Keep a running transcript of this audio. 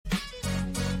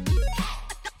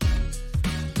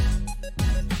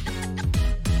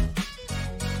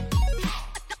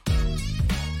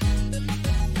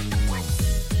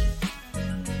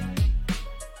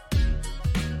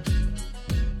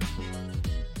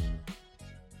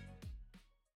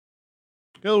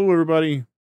Hello, everybody.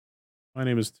 My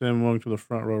name is Tim. Welcome to the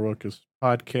Front Row Ruckus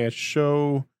podcast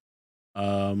show.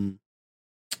 Um,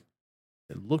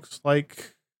 it looks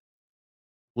like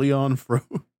Leon froze.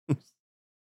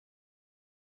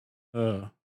 uh,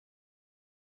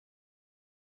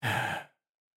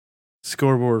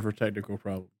 scoreboard for technical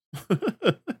problems.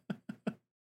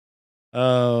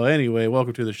 Anyway,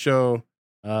 welcome to the show.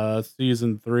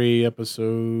 Season 3,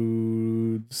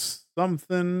 episode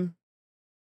something.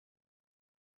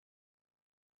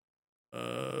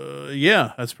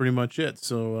 Yeah, that's pretty much it.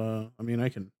 So, I mean, I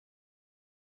can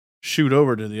shoot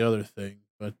over to the other thing,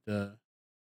 but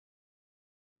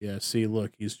yeah, see,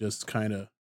 look, he's just kind of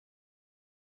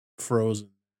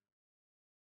frozen.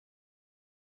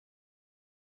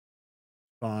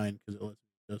 Fine, because it lets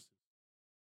me just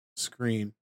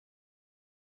screen.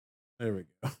 There we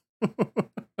go.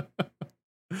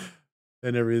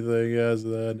 And everything has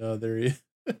that. No, there he is.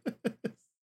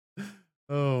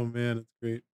 Oh man, it's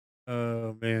great.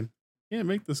 Oh man, can't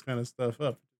make this kind of stuff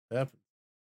up. It happens.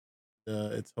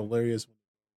 It's hilarious.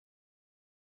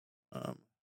 Um,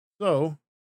 so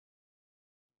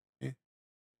eh,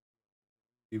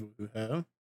 people who have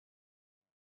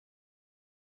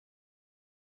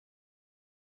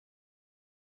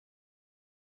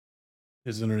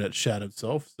his internet shot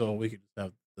itself, so we could just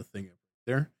have the thing up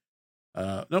there.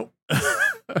 Nope,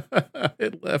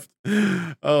 it left.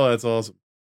 Oh, that's awesome.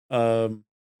 Of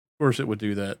course, it would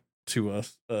do that to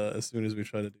us as soon as we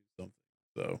try to do something.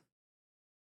 So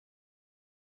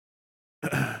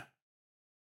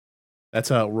that's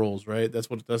how it rolls, right? That's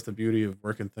the beauty of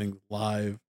working things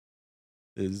live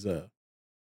is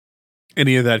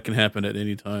any of that can happen at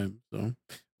any time. So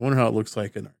I wonder how it looks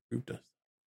like in our group does.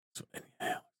 So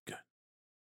anyhow, good.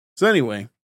 So anyway,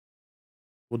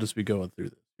 we'll just be going through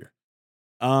this here.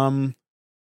 Um,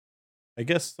 I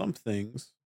guess some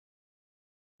things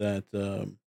that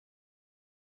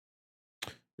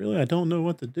really I don't know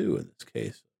what to do in this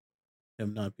case.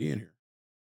 Him not being here,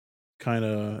 kind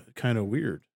of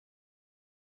weird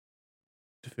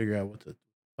to figure out what to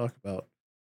talk about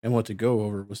and what to go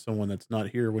over with someone that's not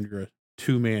here when you're a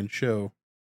 2-man show.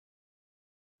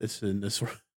 This and this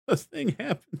this thing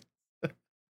happens,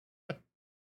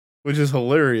 which is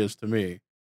hilarious to me.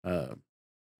 Um,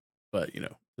 but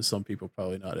to some people,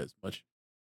 probably not as much.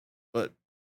 But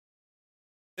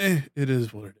it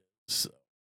is what it is. So,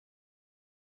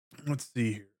 let's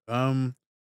see here. So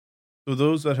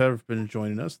those that have been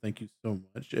joining us, thank you so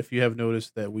much. If you have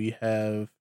noticed that we have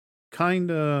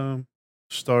kind of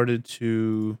started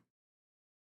to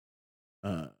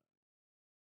uh,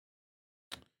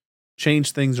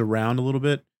 change things around a little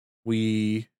bit,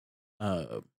 we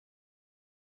uh,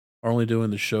 are only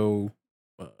doing the show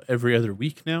every other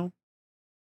week now.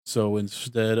 So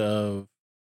instead of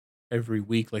every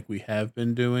week like we have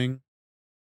been doing,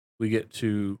 we get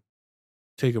to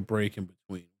take a break in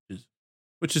between,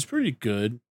 which is pretty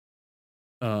good.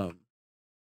 Um,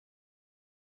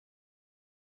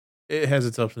 it has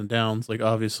its ups and downs. Like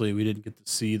obviously, we didn't get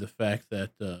to see the fact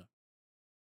that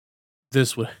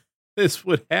this would this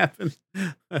would happen,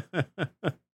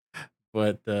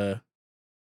 but it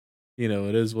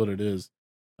is what it is.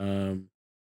 Um,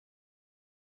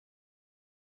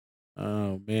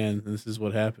 oh man, this is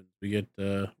what happens. We get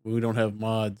when we don't have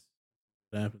mods.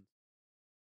 It happens.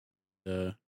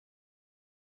 Uh,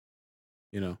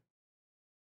 you know,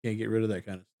 can't get rid of that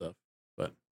kind of stuff.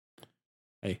 But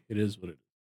hey, it is what it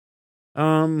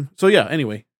is. So yeah.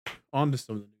 Anyway, on to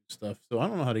some of the new stuff. So I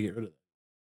don't know how to get rid of that.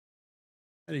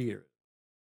 How do you get rid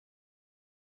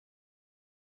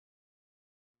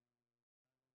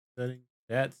of setting?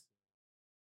 That's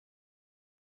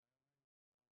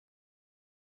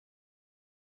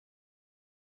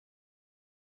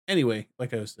anyway.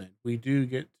 Like I was saying, we do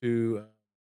get to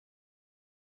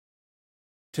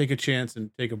take a chance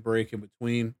and take a break in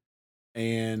between,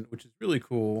 and which is really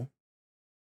cool.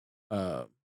 Uh,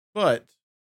 but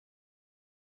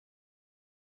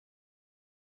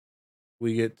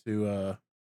we get to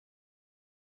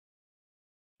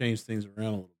change things around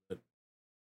a little bit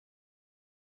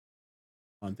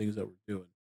on things that we're doing.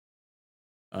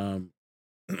 Um,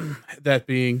 that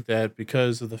being that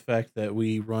because of the fact that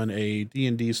we run a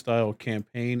D&D style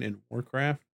campaign in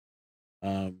Warcraft,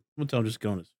 I'm gonna tell him just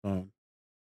go on his phone.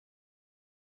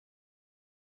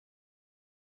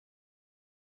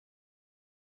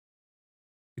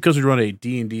 Because we run a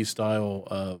D&D style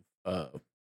of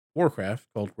Warcraft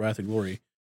called Wrath and Glory,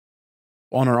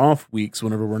 on our off weeks,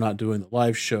 whenever we're not doing the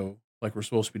live show like we're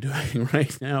supposed to be doing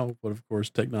right now, but of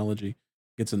course technology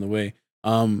gets in the way.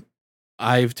 Um,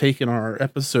 I've taken our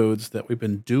episodes that we've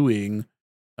been doing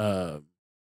uh,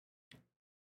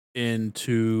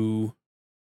 into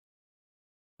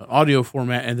audio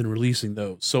format and then releasing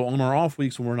those. So on our off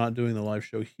weeks when we're not doing the live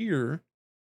show here,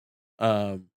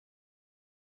 um,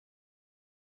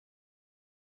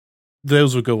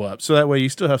 those will go up. So that way you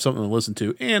still have something to listen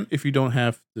to. And if you don't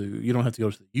have to, you don't have to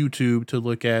go to the YouTube to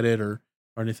look at it or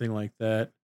anything like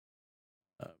that.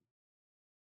 Uh,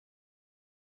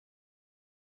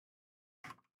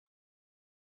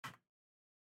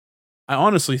 I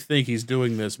honestly think he's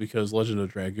doing this because Legend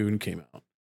of Dragoon came out.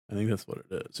 I think that's what it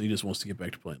is. He just wants to get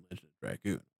back to playing Legend of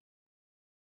Dragoon.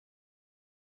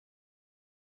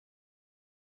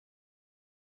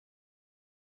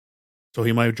 So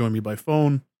he might join me by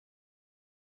phone,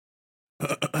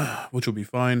 which will be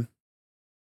fine.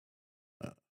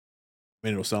 I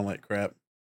mean, it'll sound like crap,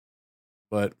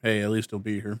 but hey, at least he'll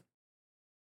be here.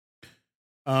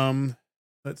 Um,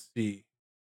 let's see.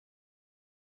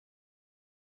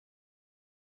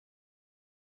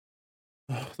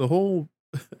 The whole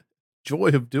joy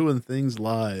of doing things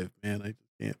live, man. I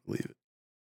just can't believe it.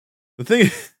 The thing,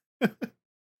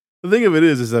 the thing of it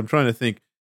is I'm trying to think.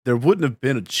 There wouldn't have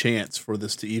been a chance for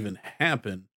this to even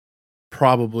happen.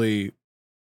 Probably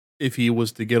if he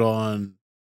was to get on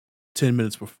 10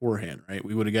 minutes beforehand, right?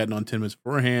 We would have gotten on 10 minutes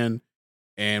beforehand,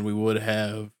 and we would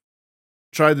have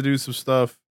tried to do some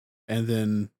stuff, and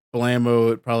then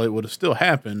blammo, it probably would have still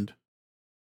happened.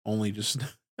 Only just,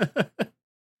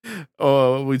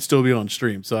 oh, we'd still be on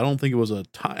stream. So I don't think it was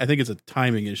I think it's a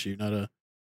timing issue, not a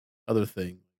other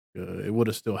thing. It would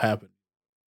have still happened,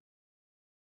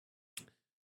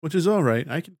 which is all right.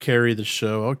 I can carry the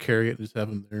show. I'll carry it and just have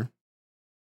him there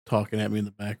talking at me in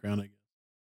the background. I guess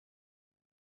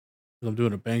 'cause I'm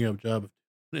doing a bang up job of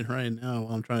doing it right now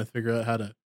while I'm trying to figure out how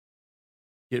to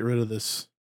get rid of this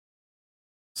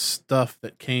stuff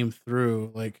that came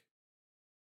through. Like,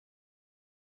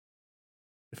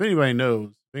 if anybody knows,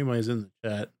 if anybody's in the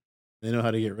chat, they know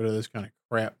how to get rid of this kind of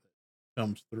crap that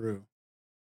comes through.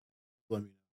 Let me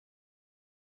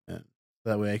know, and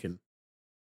that way I can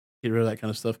get rid of that kind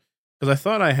of stuff. Because I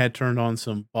thought I had turned on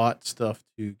some bot stuff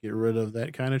to get rid of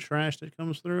that kind of trash that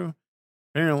comes through.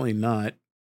 Apparently not.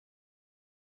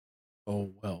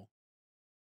 Oh well.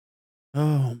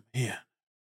 Oh man.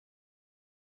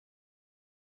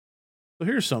 So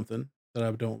here's something that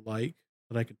I don't like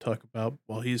that I could talk about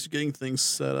while he's getting things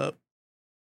set up.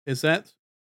 Is that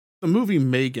the movie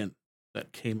Megan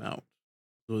that came out?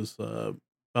 It was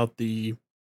about the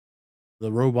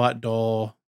robot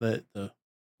doll that the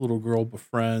little girl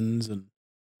befriends and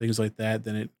things like that.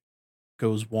 Then it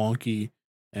goes wonky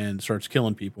and starts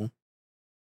killing people.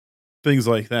 Things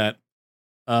like that.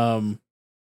 Um,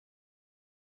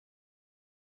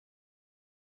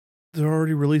 they're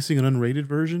already releasing an unrated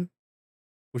version,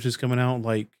 which is coming out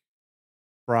like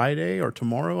Friday or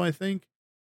tomorrow, I think,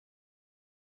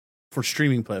 for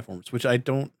streaming platforms. Which I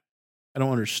don't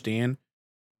understand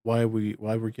why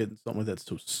we're getting something like that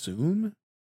so soon.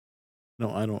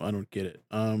 No, I don't get it.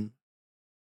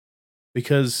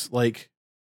 Because like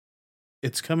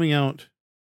it's coming out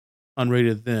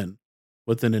unrated then,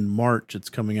 but then in March it's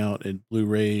coming out in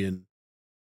Blu-ray and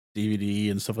DVD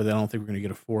and stuff like that. I don't think we're gonna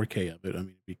get a 4K of it. I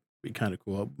mean, it'd be kind of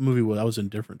cool. Movie was I was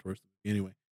indifferent towards the movie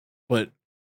anyway, but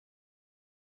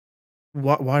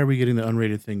why are we getting the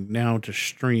unrated thing now to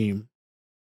stream,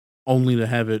 only to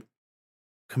have it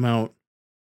come out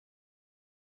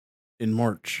in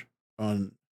March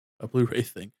on a Blu-ray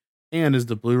thing? And is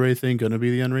the Blu-ray thing gonna be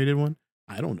the unrated one?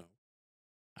 I don't know.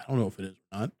 I don't know if it is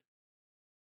or not. It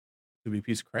could be a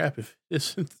piece of crap if it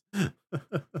isn't.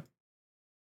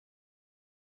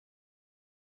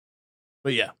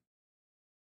 But yeah.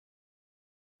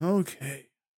 Okay.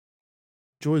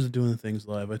 Joys of doing things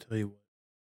live, I tell you what.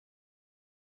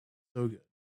 So good.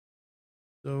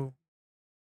 So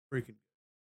freaking good.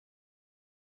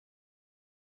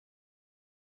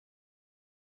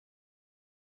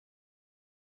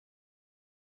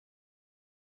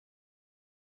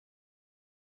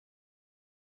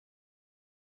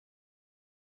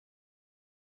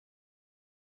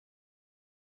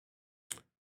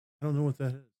 I don't know what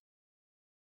that is.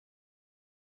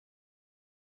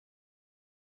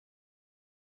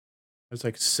 There's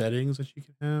like settings that you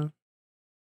can have.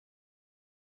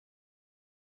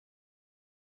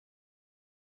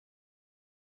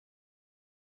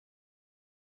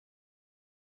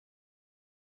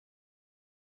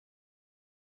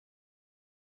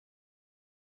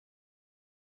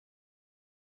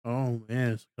 Oh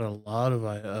man, it's got a lot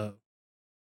of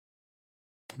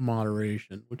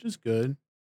moderation, which is good.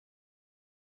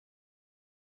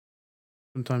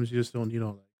 Sometimes you just don't need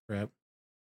all that crap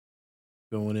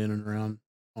going in and around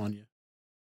on you.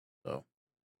 So,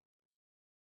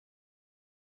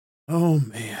 oh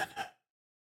man.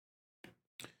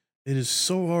 it is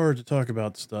so hard to talk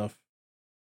about stuff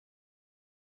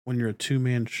when you're a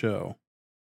 2-man show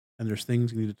and there's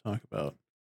things you need to talk about.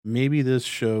 Maybe this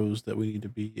shows that we need to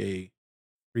be a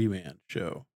 3-man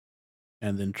show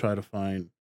and then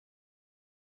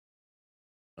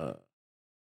uh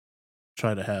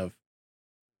try to have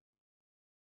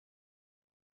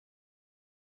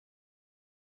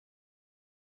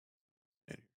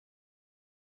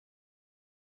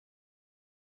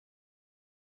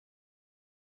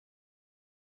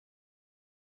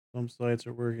some sites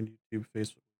are working, YouTube,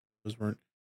 Facebook, those weren't.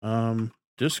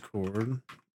 Discord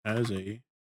as a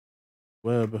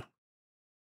web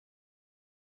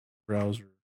browser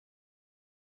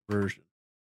version.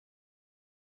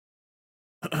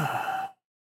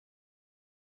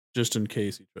 Just in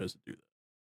case he tries to do that.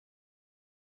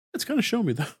 It's kind of show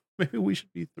me though. Maybe we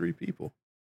should be 3 people.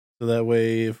 So that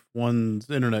way, if one's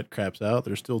internet craps out,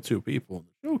 there's still 2 people. And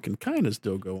the show can kind of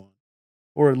still go on.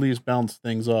 Or at least bounce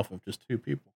things off of just 2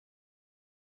 people.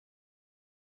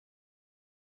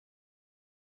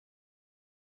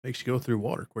 Makes you go through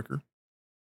water quicker.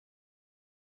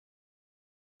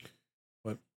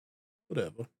 But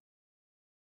whatever.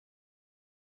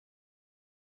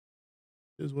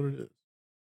 It is what it is.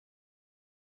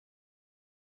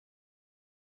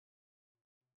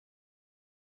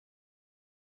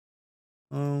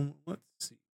 Let's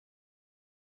see.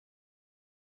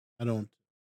 I don't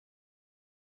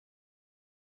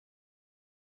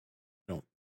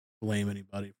blame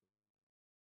anybody for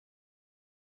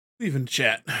leaving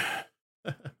chat.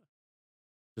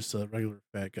 Just a regular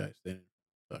fat guy standing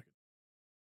talking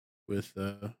with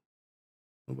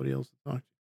nobody else to talk to.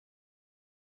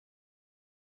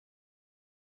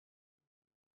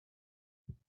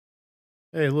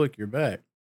 Hey, look, you're back.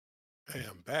 Hey,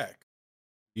 I'm back.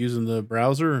 Using the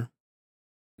browser?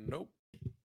 Nope.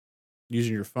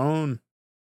 Using your phone?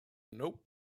 Nope.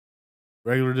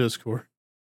 Regular Discord.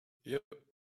 Yep.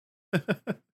 So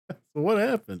what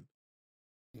happened?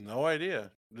 No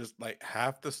idea. Just like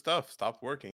half the stuff stopped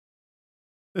working.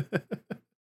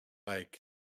 Like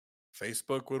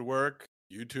Facebook would work,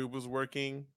 YouTube was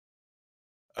working.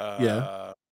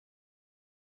 Yeah.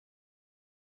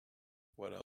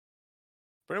 What else?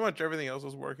 Pretty much everything else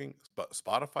was working. But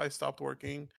Spotify stopped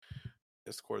working.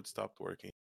 Discord stopped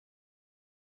working.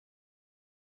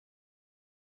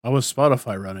 How was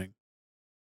Spotify running?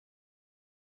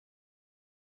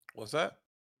 What's that?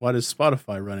 Why does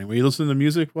Spotify running? Were you listening to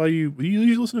music while you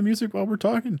usually listen to music while we're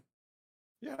talking?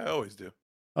 Yeah, I always do.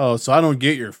 Oh, so I don't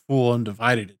get your full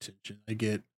undivided attention. I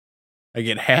get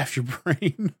half your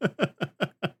brain.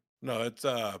 No, it's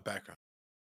background.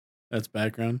 That's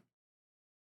background.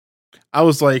 I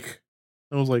was like,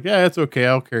 yeah, it's okay.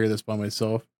 I'll carry this by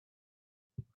myself.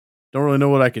 Don't really know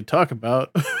what I could talk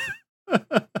about.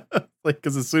 Like,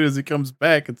 because as soon as he comes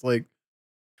back, it's like,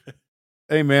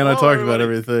 hey man, I talked about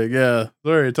everything. Yeah,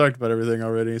 sorry, I talked about everything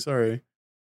already. Sorry.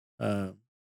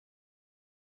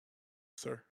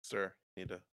 Sir, need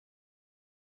to.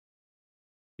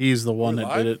 He's the one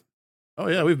that did it. Oh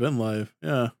yeah, we've been live.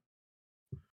 Yeah.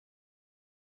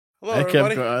 Hello,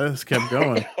 everybody. I just kept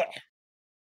going.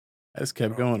 I just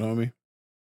kept going, homie.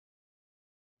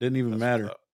 Didn't even matter.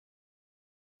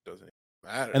 Doesn't even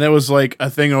matter. And it was like a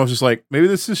thing. I was just like, maybe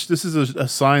this is a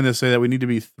sign that say that we need to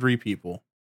be 3 people,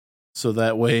 so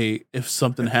that way, if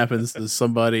something happens to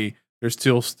somebody, there's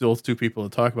still 2 people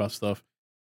to talk about stuff.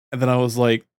 And then I was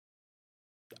like,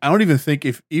 I don't even think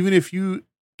even if you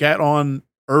got on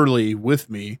early with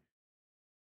me,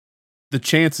 the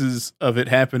chances of it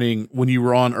happening when you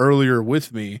were on earlier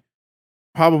with me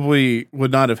probably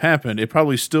would not have happened. It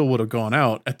probably still would have gone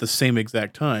out at the same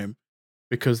exact time,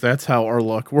 because that's how our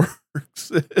luck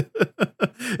works.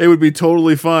 It would be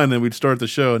totally fine. Then we'd start the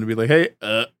show and be like, hey,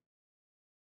 and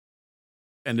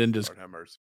then just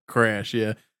crash.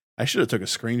 Yeah. I should have took a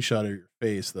screenshot of your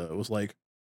face though. It was like,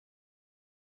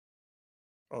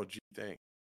 oh, gee, dang.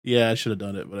 Yeah, I should have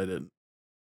done it, but I didn't.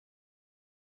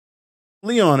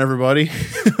 Leon, everybody.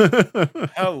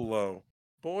 Hello.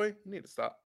 Boy, you need to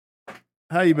stop.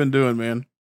 How you been doing, man?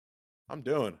 I'm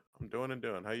doing.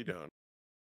 How you doing?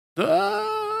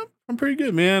 I'm pretty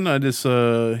good, man. I just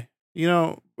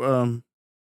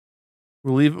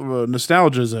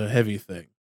nostalgia is a heavy thing.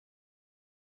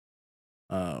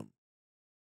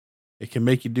 It can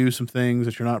make you do some things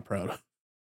that you're not proud of.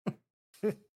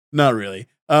 Not really.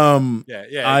 Yeah.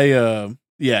 I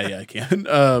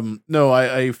can. No,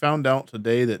 I found out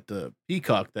today that the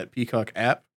Peacock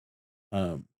app,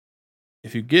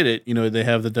 if you get it, they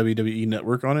have the WWE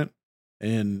Network on it,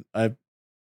 and I've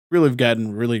really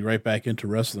gotten right back into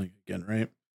wrestling again, right?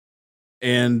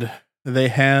 And they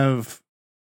have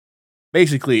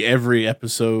basically every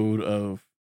episode of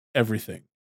everything,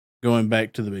 going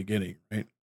back to the beginning, right?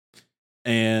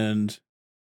 And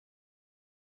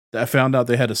I found out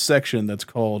they had a section that's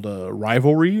called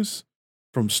rivalries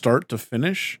from start to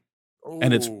finish,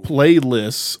 and it's Oh,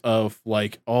 playlists of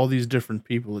like all these different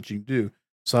people that you can do.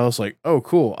 So I was like, oh,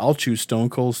 cool. I'll choose Stone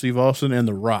Cold Steve Austin and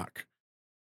The Rock.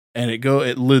 And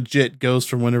it legit goes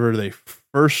from whenever they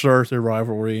first start their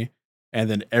rivalry and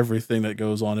then everything that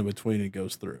goes on in between it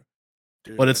goes through.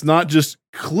 dude, But it's not just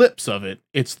clips of it,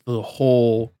 it's the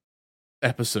whole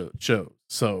episode show.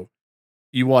 So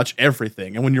you watch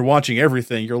everything. And when you're watching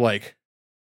everything, you're like,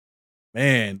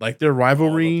 man, like their all the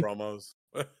rivalry. promos.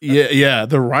 Yeah,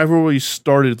 the rivalry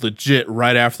started legit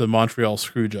right after the Montreal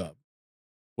Screwjob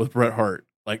with Bret Hart.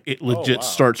 Like it legit wow.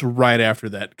 starts right after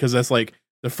that because that's like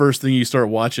the first thing you start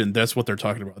watching. That's what they're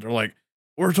talking about. They're like,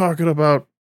 we're talking about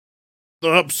the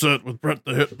upset with Bret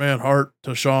the Hitman Hart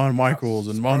to Shawn Michaels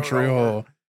in Montreal.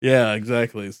 Yeah,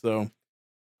 exactly. So,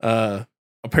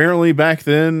 apparently back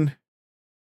then,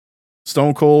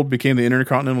 Stone Cold became the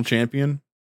Intercontinental Champion,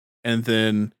 and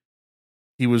then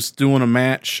he was doing a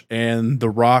match, and The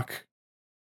Rock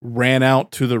ran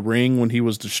out to the ring when he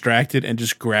was distracted and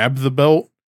just grabbed the belt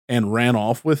and ran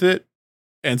off with it.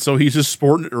 And so he's just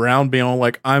sporting it around, being all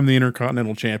like, I'm the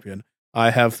Intercontinental Champion.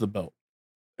 I have the belt.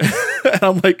 And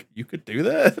I'm like, you could do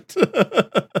that?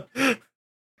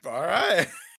 All right.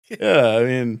 Yeah, I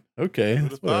mean, okay,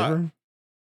 Who'd that's have thought?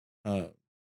 whatever.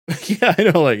 Yeah, I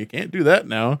know, like, you can't do that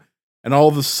now. And all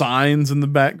the signs in the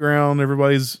background,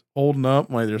 everybody's holding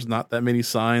up. Like, there's not that many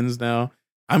signs now.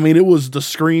 I mean, it was the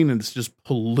screen and it's just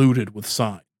polluted with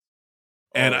signs.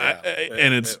 And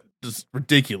and it's just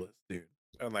ridiculous, dude.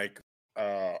 And like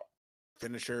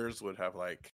finishers would have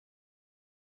like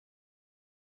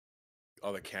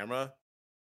all the camera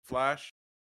flash.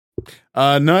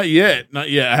 Not yet.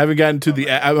 I haven't gotten to the.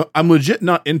 man. I'm legit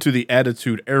not into the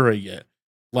Attitude Era yet.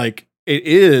 Like it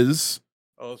is.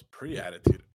 Oh, it's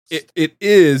pre-attitude. It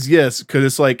is, yes, because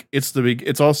it's like it's the big.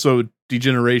 It's also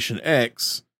Degeneration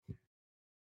X,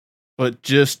 but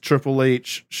just Triple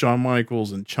H, Shawn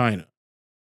Michaels, and China.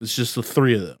 It's just the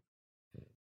three of them,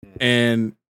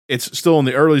 and it's still in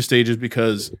the early stages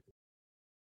because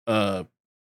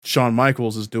Shawn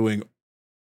Michaels is doing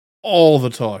all the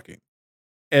talking,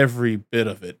 every bit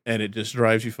of it, and it just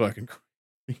drives you fucking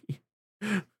crazy.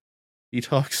 He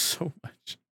talks so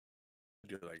much.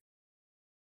 Like,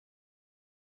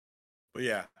 but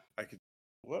yeah, I could.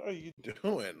 What are you doing,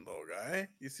 little guy?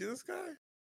 You see this guy?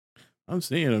 I'm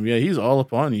seeing him. Yeah, he's all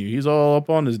up on you. He's all up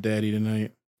on his daddy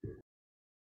tonight.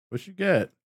 What you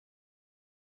got?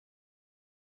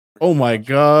 Oh my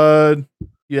god.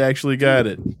 You actually got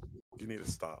it. You need to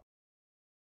stop.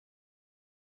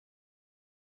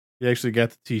 You actually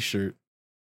got the t-shirt.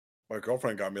 My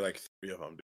girlfriend got me like 3 of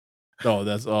them. Dude. Oh,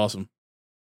 that's awesome.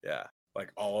 Yeah,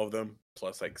 like all of them,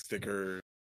 plus like stickers,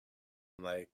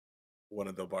 like one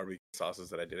of the barbecue sauces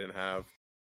that I didn't have.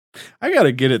 I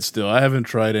gotta get it still. I haven't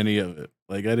tried any of it.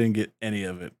 Like I didn't get any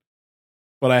of it.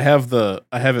 But I have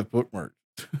it bookmarked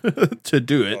to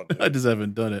do it. Oh, I just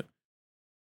haven't done it.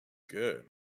 Good.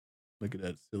 Look at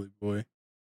that silly boy.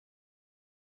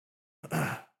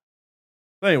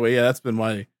 Anyway, yeah, that's been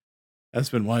my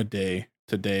day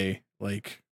today.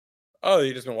 Like, oh,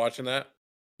 you just been watching that?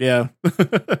 Yeah,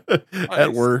 Nice.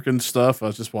 At work and stuff. I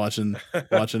was just watching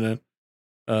it.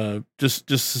 Just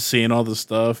seeing all the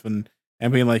stuff and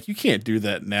being like, you can't do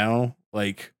that now.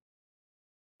 Like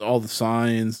all the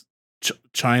signs,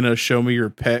 China, show me your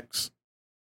pecs.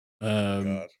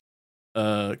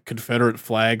 Confederate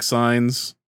flag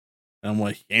signs. And I'm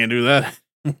like, you can't do that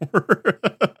anymore.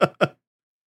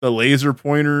 The laser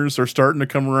pointers are starting to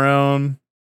come around.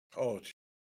 Oh,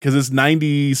 because it's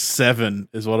 97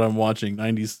 is what I'm watching.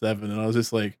 97, and I was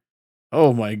just like,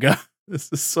 oh my god,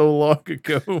 this is so long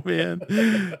ago, man.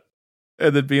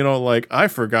 And then being all like, I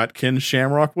forgot Ken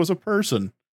Shamrock was a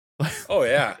person. Oh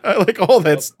yeah, I like all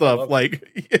that stuff. Like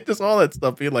just all that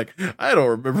stuff. Being like, I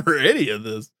don't remember any of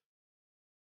this.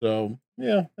 So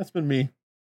yeah, that's been me.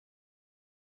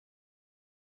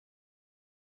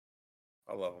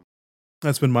 I love them.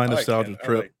 That's been my nostalgia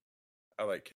trip. I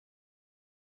like.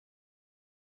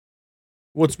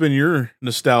 What's been your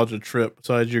nostalgia trip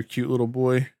besides your cute little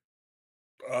boy?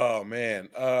 Oh man,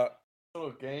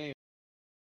 little game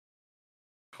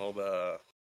called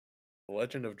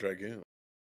Legend of Dragoon.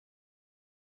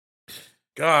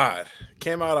 God,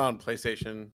 came out on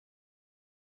PlayStation.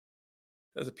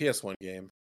 It was a PS1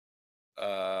 game.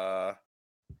 I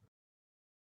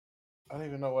don't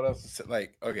even know what else to say.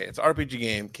 Like, okay, it's an RPG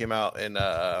game. Came out in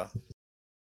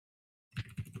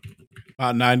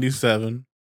 97.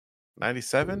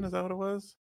 97, is that what it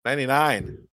was?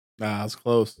 $99. Nah, it's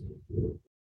close.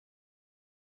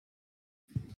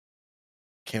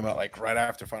 Came out like right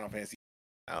after Final Fantasy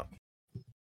out.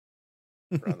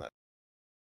 Around that.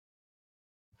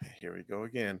 Here we go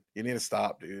again. You need to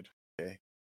stop, dude. Okay.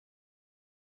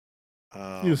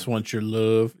 You just want your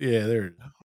love. Yeah, there it is.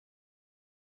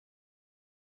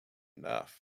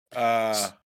 Enough.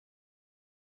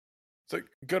 It's a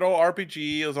good old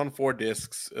RPG. It was on 4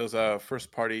 discs. It was a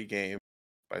first party game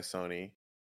by Sony.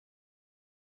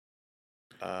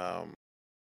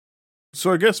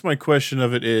 So I guess my question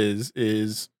of it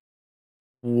is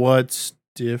what's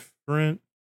different?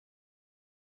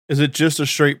 Is it just a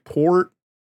straight port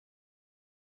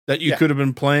that you could have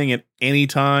been playing at any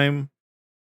time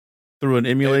through an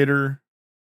emulator?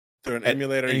 Through an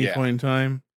emulator, at any point in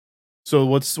time. So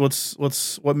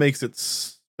what makes it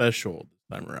special this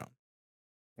time around?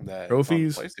 That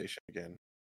Trophies? It's on the PlayStation again.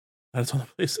 That's on the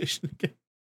PlayStation again.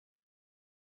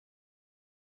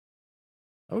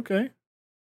 Okay.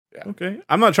 Yeah. Okay.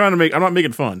 I'm not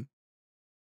making fun.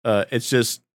 It's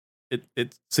just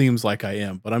it seems like I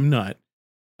am, but I'm not.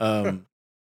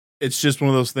 It's just one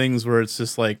of those things where it's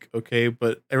just like, okay,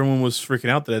 but everyone was freaking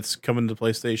out that it's coming to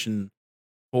PlayStation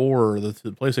 4 or the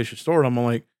PlayStation Store, and I'm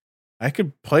like, I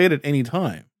could play it at any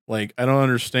time. Like, I don't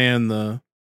understand the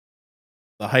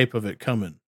hype of it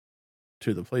coming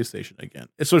to the PlayStation again,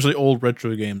 especially old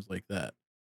retro games like that.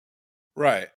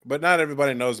 Right, but not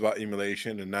everybody knows about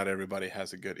emulation, and not everybody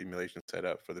has a good emulation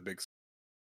setup for the big.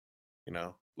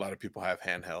 A lot of people have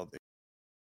handheld.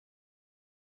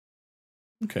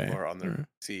 Okay. Or on their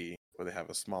PC where they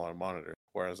have a smaller monitor,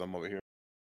 whereas I'm over here,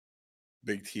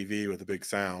 big TV with a big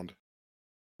sound.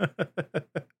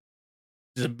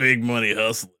 Just big money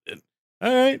hustling.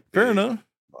 All right, fair enough.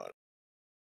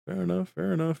 Fair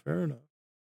enough.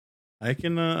 I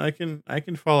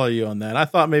can follow you on that. I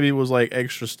thought maybe it was like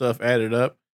extra stuff added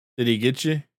up. Did he get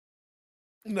you?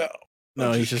 No,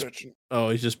 he's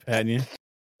just patting you.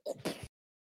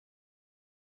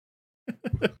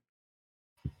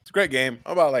 It's a great game.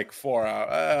 I'm about like 4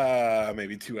 hours,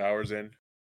 maybe 2 hours in.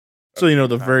 So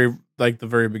the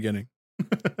very beginning.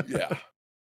 Yeah.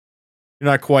 You're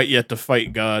not quite yet to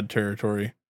fight God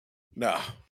territory. No,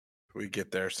 we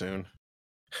get there soon.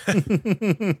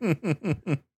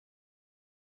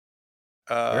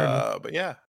 But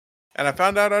yeah, and I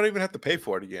found out I don't even have to pay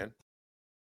for it again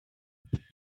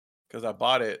because I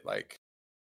bought it like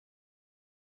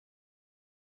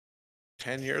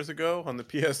 10 years ago on the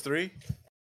PS3.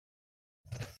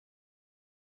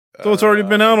 So it's already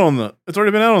been out on the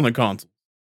console.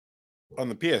 On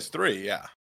the PS3, yeah.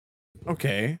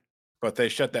 Okay. But they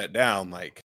shut that down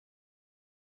like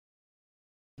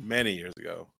many years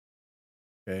ago.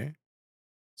 Okay.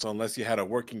 So unless you had a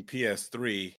working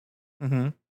PS3,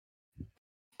 and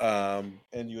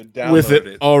you would download with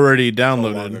it already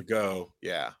downloaded so long ago,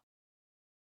 yeah.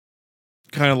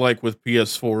 Kind of like with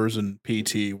PS4s and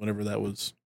PT, whenever that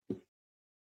was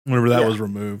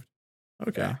removed.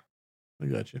 Okay, yeah. I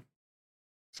got you.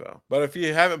 So, but if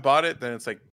you haven't bought it, then it's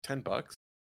like $10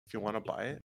 if you want to buy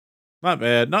it. Not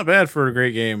bad for a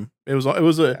great game. It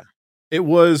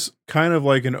was kind of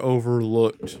like an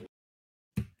overlooked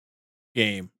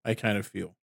game. I kind of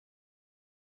feel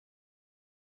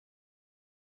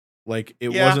like it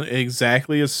wasn't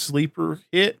exactly a sleeper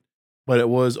hit, but it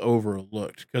was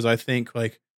overlooked because I think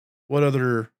like what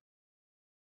other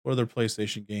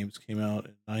PlayStation games came out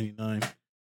in '99?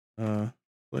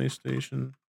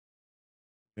 PlayStation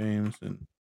games and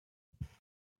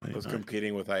it was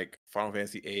competing with like Final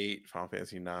Fantasy 8, Final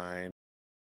Fantasy 9.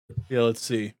 Yeah, let's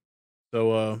see.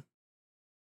 So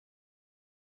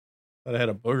thought I had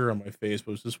a booger on my face,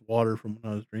 but it was just water from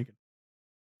when I was drinking.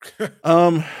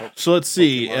 So let's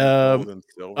see.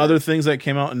 Other things that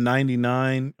came out in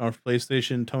 '99 on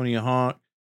PlayStation: Tony Hawk,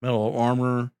 Metal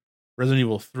Armor, Resident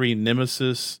Evil 3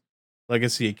 Nemesis,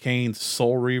 Legacy of Kain,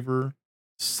 Soul Reaver,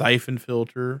 Siphon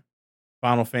Filter,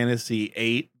 Final Fantasy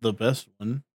 8, the best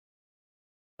one.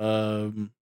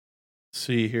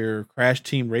 See here, Crash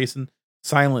Team Racing,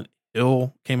 Silent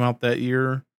Hill came out that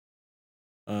year.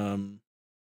 Final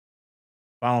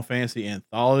Fantasy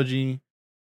Anthology,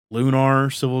 Lunar,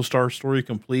 Civil Star Story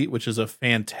Complete, which is a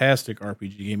fantastic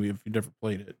RPG game if you've never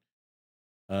played it.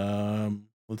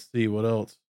 Let's see what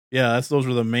else. Yeah, those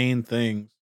were the main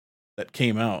things that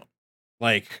came out.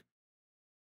 Like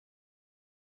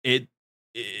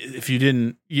if you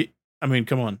didn't, I mean,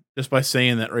 come on, just by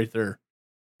saying that right there,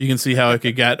 you can see how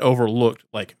it got overlooked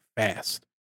like fast.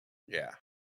 Yeah.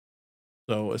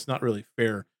 So it's not really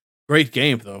fair. Great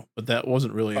game though, but that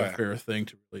wasn't really a fair thing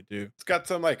to really do. It's got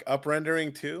some like up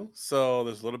rendering too, so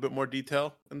there's a little bit more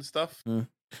detail and stuff.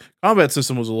 Combat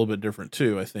system was a little bit different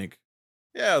too, I think.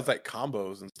 Yeah, it was like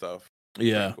combos and stuff.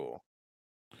 Yeah. Pretty cool.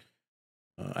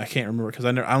 I can't remember because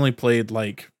I only played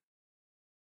like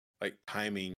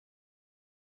timing.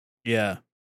 Yeah,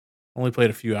 only played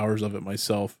a few hours of it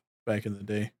myself back in the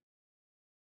day.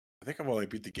 I think I've only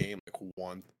beat the game like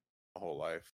once my whole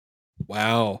life.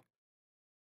 Wow.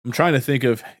 I'm trying to think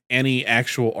of any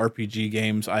actual RPG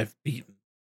games I've beaten,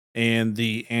 and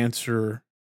the answer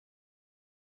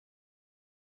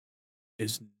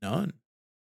is none.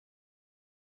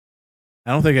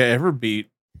 I don't think I ever beat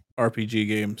RPG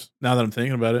games. Now that I'm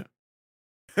thinking about it,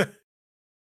 it's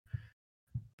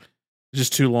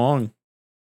just too long,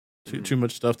 too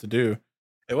much stuff to do.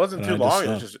 It wasn't too long. It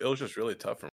was just really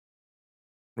tough for me.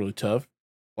 Really tough.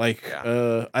 Like,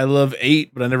 I love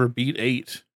 8, but I never beat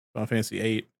 8. Final Fantasy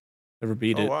 8. Never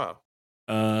beat it. Oh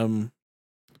wow.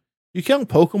 You count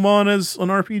Pokemon as an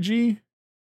RPG?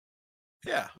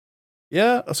 Yeah.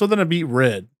 Yeah. So then I beat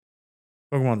Red.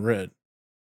 Pokemon Red.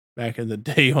 Back in the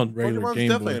day on regular Pokemon's Game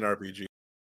definitely Boy. an RPG.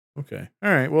 Okay.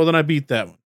 All right. Well, then I beat that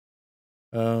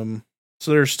one.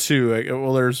 So there's 2.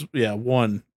 There's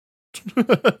one.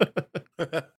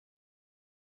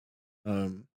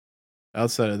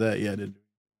 Outside of that, I didn't.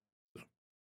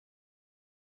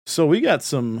 So we got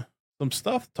some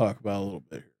stuff to talk about a little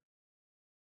bit here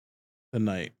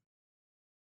tonight.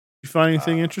 You find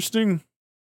anything interesting?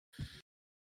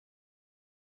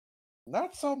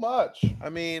 Not so much. I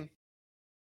mean,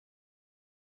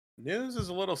 news is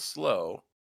a little slow.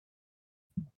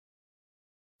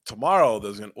 Tomorrow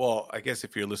there's gonna. Well, I guess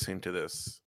if you're listening to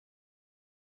this,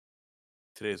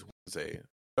 today's Wednesday.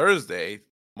 Thursday,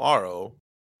 tomorrow,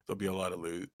 there'll be a lot of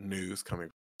news coming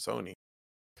from Sony.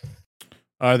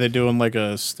 Are they doing like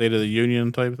a State of the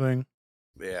Union type thing?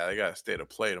 Yeah, they got a State of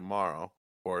Play tomorrow, of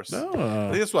course. Oh. I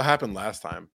think that's what happened last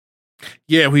time.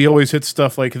 Yeah, we always hit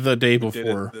stuff like the day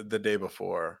before. The day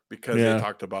before, because they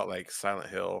talked about like Silent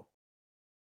Hill.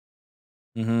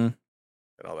 Mm-hmm. And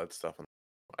all that stuff.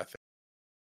 I think.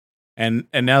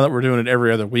 And now that we're doing it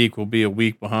every other week, we'll be a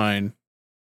week behind.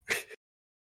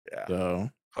 Yeah.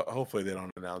 So hopefully they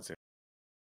don't announce it.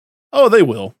 Oh, they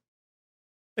will.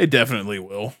 They definitely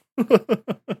will.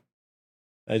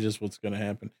 That's just what's going to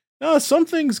happen. No, some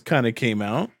things kind of came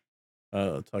out.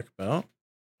 Talk about.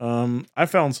 I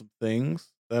found some things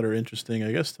that are interesting,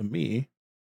 I guess, to me.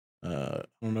 I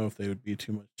don't know if they would be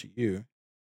too much to you.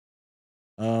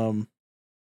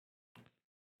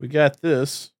 We got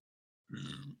this.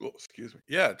 Oh, excuse me.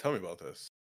 Yeah, tell me about this.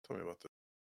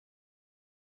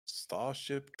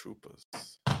 Starship Troopers.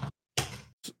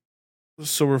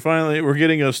 So we're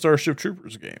getting a Starship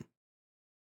Troopers game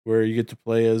where you get to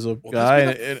play as a guy.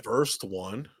 The first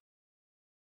one.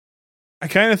 I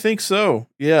kind of think so.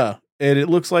 Yeah. And it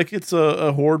looks like it's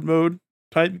a horde mode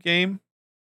type game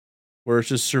where it's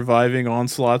just surviving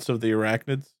onslaughts of the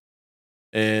arachnids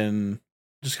and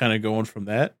just kind of going from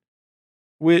that.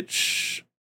 Which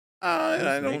I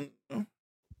don't know.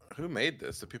 Who made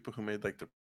this? The people who made like the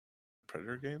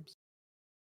Predator games?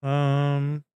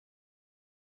 Not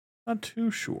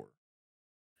too sure.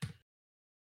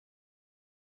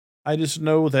 I just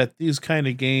know that these kind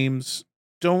of games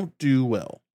don't do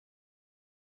well.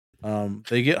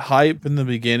 They get hype in the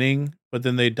beginning, but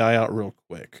then they die out real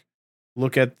quick.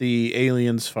 Look at the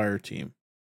Aliens Fire Team.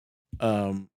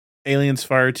 Aliens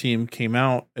Fire Team came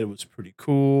out. It was pretty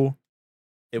cool.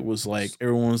 It was like,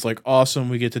 everyone was like, awesome.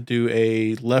 We get to do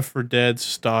a Left 4 Dead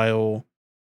style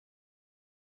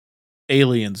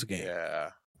Aliens game.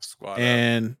 Yeah. Squad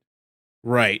and up.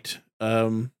 Right.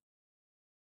 And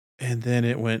then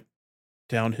it went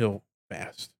downhill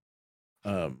fast.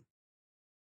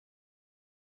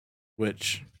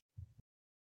 Which,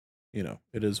 it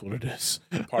is what it is.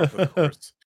 Part of the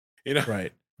course.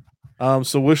 Right.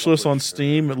 So wishlist on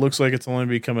Steam. It looks like it's only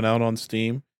be coming out on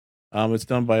Steam. It's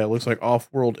done by, it looks like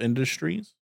Off-World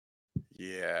Industries.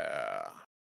 Yeah.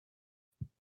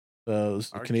 It's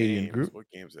the Canadian group. What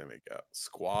games did they make out?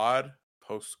 Squad,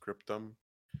 Postscriptum,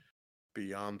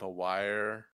 Beyond the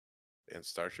Wire, and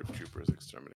Starship Troopers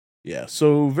Exterminator. Yeah,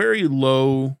 so very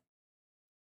low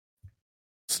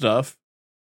stuff,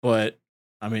 but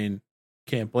I mean,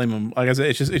 can't blame them. Like I said,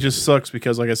 it just sucks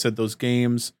because, like I said, those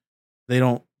games they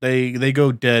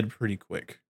go dead pretty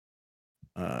quick,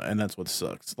 and that's what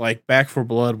sucks. Like Back 4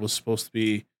 Blood was supposed to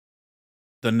be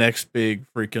the next big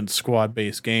freaking squad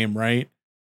based game, right?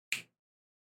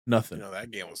 Nothing.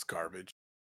 That game was garbage.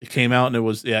 It came out and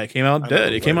it came out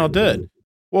dead. It came out dead.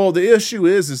 Well, the issue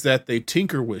is that they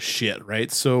tinker with shit,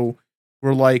 right? So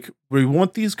we're like, we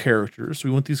want these characters.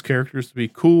 We want these characters to be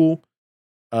cool.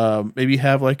 Maybe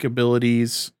have like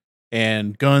abilities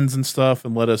and guns and stuff,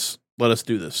 and let us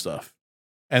do this stuff.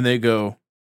 and they go,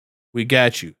 "We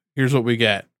got you. Here's what we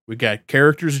got. We got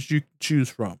characters that you can choose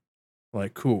from."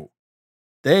 Like, cool.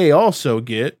 They also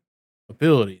get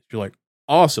abilities. You're like,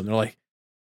 awesome. They're like,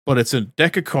 but it's a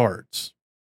deck of cards.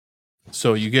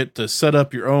 So you get to set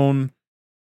up your own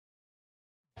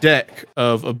deck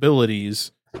of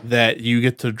abilities that you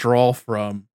get to draw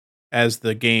from as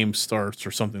the game starts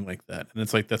or something like that. And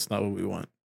it's like, that's not what we want.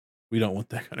 We don't want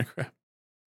that kind of crap.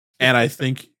 And I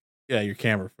think, yeah, your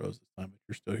camera froze this time, but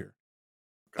you're still here.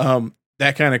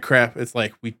 That kind of crap, it's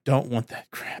like, we don't want that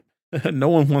crap. No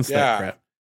one wants that crap.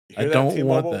 I don't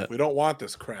want that. We don't want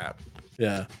this crap.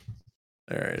 Yeah.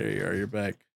 All right, there you are. You're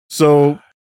back. So,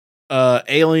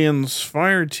 Aliens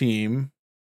Fire Team,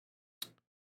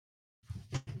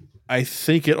 I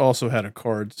think it also had a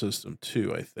card system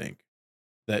too, I think,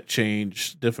 that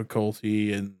changed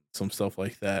difficulty and some stuff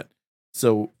like that.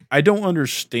 So, I don't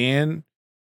understand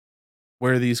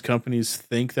where these companies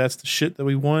think that's the shit that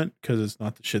we want, because it's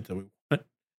not the shit that we want.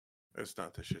 It's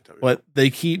not the shit that we want. But they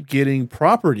keep getting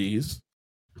properties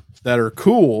that are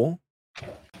cool,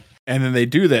 and then they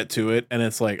do that to it, and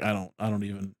it's like, I don't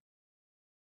even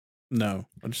know.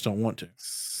 I just don't want to.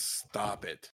 Stop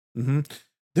it. Mm-hmm.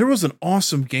 There was an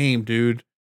awesome game, dude.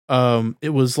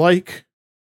 It was like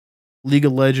League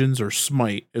of Legends or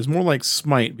Smite. It was more like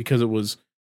Smite because it was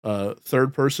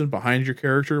third person behind your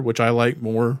character, which I like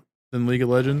more than League of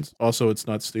Legends. Also, it's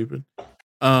not stupid.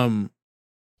 And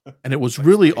it was like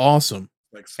really Smite. Awesome.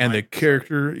 Like Smite, and the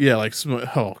character, yeah, like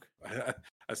Smite. Oh,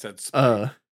 I said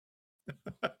Smite.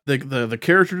 The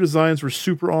character designs were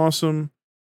super awesome.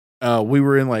 We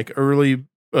were in like early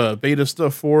beta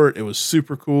stuff for it. It was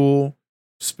super cool.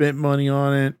 Spent money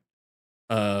on it.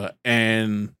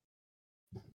 And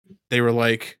they were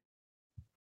like,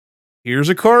 here's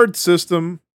a card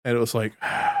system. And it was like,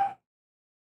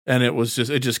 and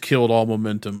it just killed all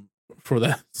momentum for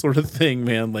that sort of thing,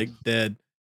 man. Like dead.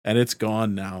 And it's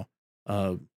gone now.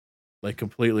 Like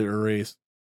completely erased.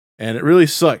 And it really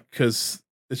sucked because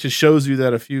it just shows you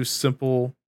that a few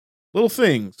simple little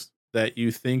things that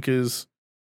you think is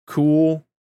cool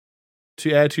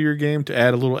to add to your game, to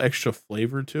add a little extra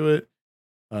flavor to it,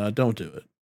 don't do it.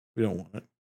 We don't want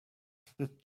it.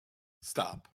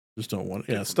 Stop. Just don't want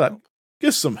it. Yeah, stop. Help.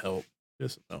 Get some help.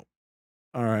 Get some help.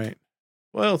 All right.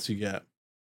 What else you got?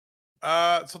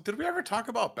 So did we ever talk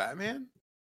about Batman?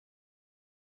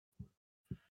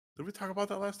 Did we talk about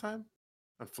that last time?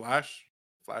 On Flash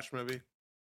movie?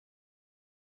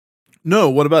 No,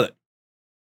 what about it?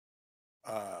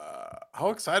 How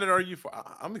excited are you for?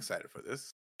 I'm excited for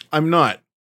this. I'm not.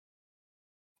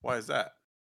 Why is that?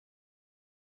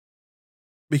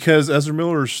 Because Ezra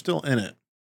Miller is still in it.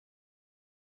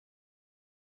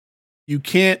 You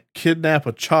can't kidnap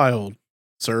a child,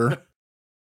 sir.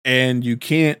 And you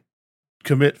can't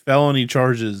commit felony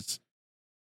charges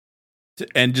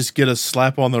and just get a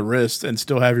slap on the wrist and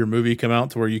still have your movie come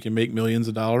out to where you can make millions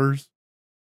of dollars.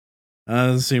 That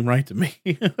doesn't seem right to me.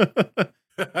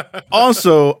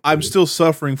 Also, I'm still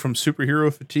suffering from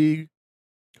superhero fatigue,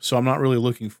 so I'm not really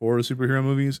looking forward to superhero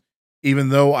movies, even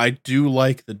though I do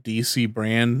like the DC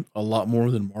brand a lot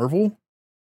more than Marvel.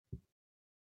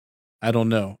 I don't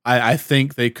know. I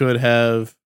think they could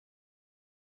have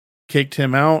kicked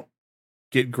him out,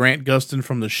 get Grant Gustin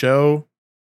from the show,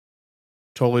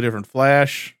 totally different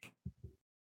Flash,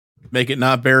 make it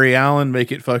not Barry Allen,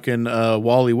 make it fucking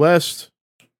Wally West.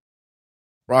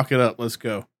 Rock it up. Let's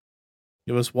go.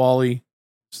 Give us Wally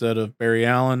instead of Barry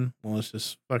Allen. Well, let's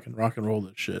just fucking rock and roll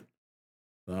this shit.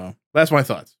 So that's my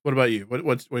thoughts. What about you? What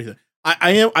do you think?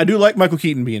 I do like Michael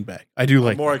Keaton being back.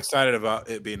 I'm more excited about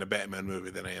it being a Batman movie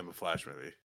than I am a Flash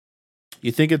movie.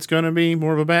 You think it's going to be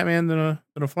more of a Batman than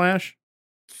a Flash?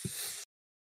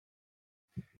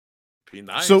 Be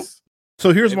nice.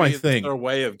 So here's my thing. Their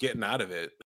way of getting out of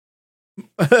it,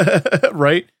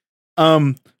 right?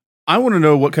 I want to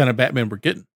know what kind of Batman we're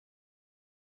getting,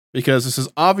 because this is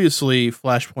obviously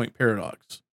Flashpoint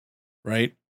Paradox,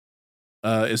 right?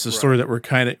 It's a story that we're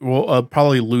kind of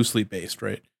probably loosely based,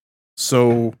 right?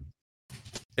 So,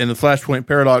 in the Flashpoint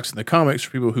Paradox in the comics,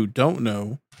 for people who don't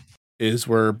know, is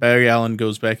where Barry Allen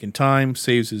goes back in time,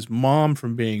 saves his mom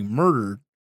from being murdered,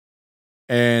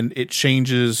 and it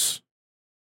changes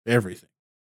everything.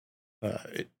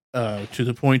 To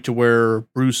the point to where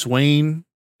Bruce Wayne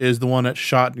is the one that's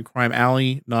shot in Crime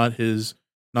Alley, not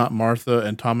Martha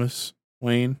and Thomas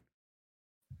Wayne.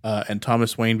 And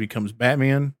Thomas Wayne becomes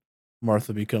Batman.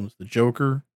 Martha becomes the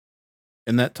Joker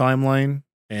in that timeline,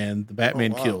 and the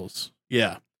Batman kills.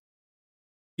 Yeah.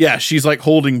 Yeah, she's like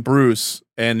holding Bruce,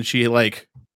 and she like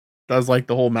does like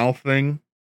the whole mouth thing,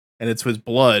 and it's his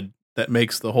blood that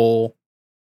makes the whole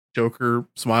Joker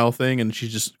smile thing, and she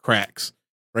just cracks.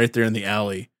 right there in the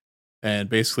alley, and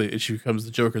basically she becomes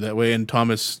the Joker that way. And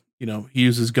Thomas, he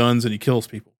uses guns and he kills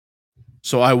people.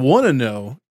 So I want to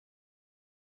know,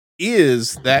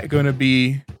 is that going to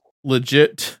be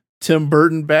legit Tim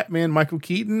Burton Batman, Michael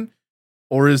Keaton,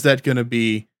 or is that going to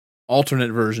be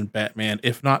alternate version Batman?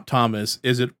 If not Thomas,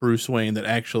 is it Bruce Wayne that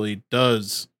actually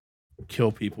does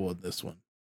kill people in this one?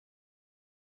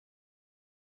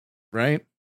 Right?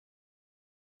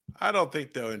 I don't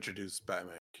think they'll introduce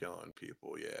Batman killing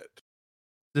people yet.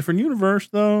 Different universe,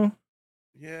 though.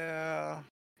 Yeah.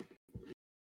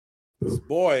 This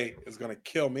boy is going to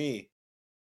kill me.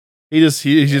 He's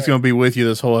just going to be with you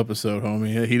this whole episode,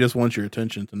 homie. He just wants your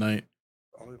attention tonight.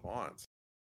 All he wants.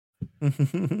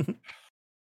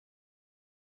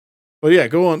 But yeah,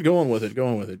 go on with it. Go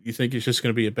on with it. You think it's just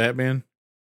going to be a Batman?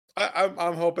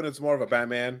 I'm hoping it's more of a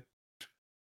Batman.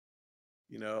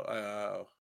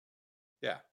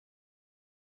 Yeah.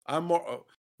 I'm more.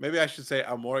 Maybe I should say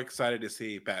I'm more excited to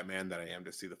see Batman than I am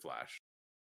to see the Flash.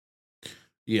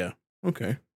 Yeah.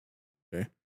 Okay.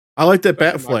 I like that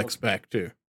Batfleck's back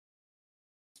too.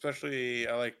 Especially,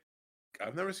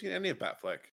 I've never seen any of Batfleck.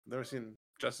 I've never seen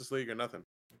Justice League or nothing.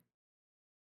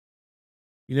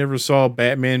 You never saw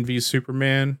Batman v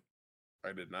Superman?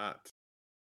 I did not.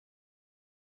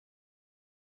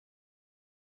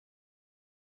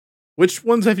 Which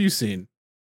ones have you seen?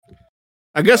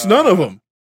 I guess none of them.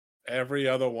 Every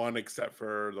other one except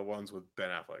for the ones with Ben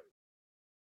Affleck.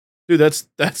 Dude,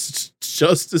 that's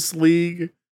Justice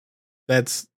League.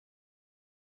 That's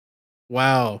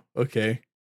wow. Okay.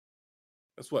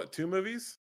 That's what, 2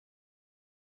 movies?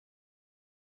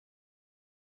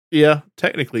 Yeah,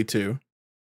 technically 2.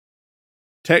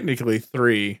 Technically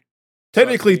 3.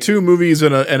 Technically 2 movies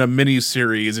and a mini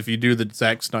series if you do the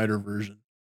Zack Snyder version.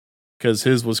 Because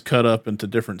his was cut up into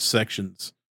different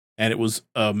sections, and it was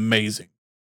amazing.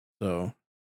 So,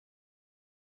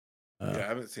 I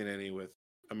haven't seen any with.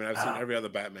 I mean, I've seen every other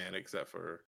Batman except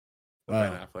for the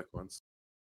Ben Affleck ones.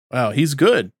 Wow, he's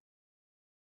good.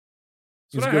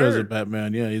 He's good as a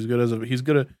Batman. Yeah, he's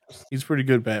pretty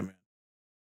good Batman.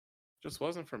 Just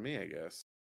wasn't for me, I guess.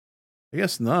 I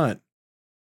guess not.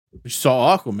 You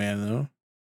saw Aquaman though.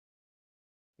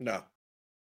 No.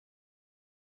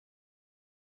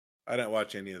 I didn't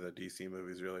watch any of the DC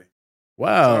movies, really.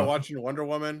 Wow. Started watching Wonder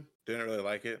Woman. Didn't really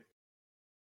like it.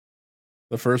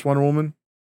 The first Wonder Woman?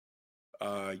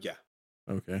 Yeah.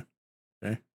 Okay.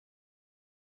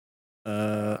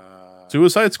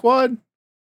 Suicide Squad?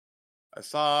 I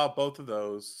saw both of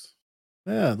those.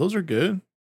 Yeah, those are good.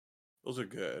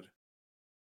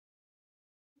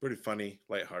 Pretty funny,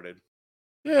 lighthearted.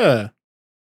 Yeah.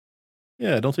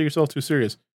 Yeah, don't take yourself too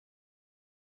serious.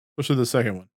 Especially the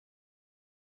second one.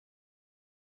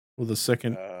 Well, the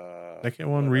second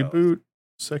one reboot,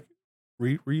 second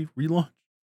relaunch.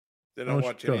 Didn't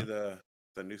watch any of the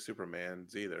new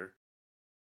Supermans either.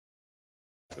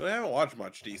 Really haven't watched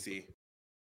much DC.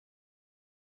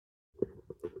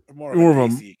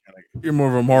 You're more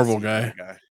of a Marvel guy.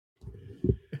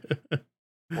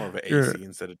 More of an AC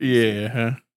instead of DC.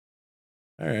 Yeah.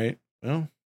 All right.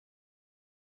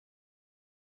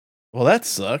 Well, that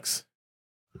sucks.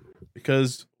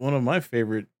 Because one of my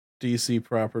favorite DC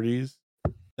properties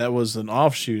that was an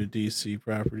offshoot of DC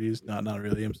properties. Not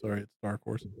really. I'm sorry. It's Dark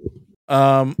Horse.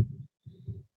 Boom.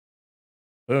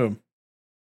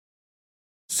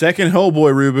 Second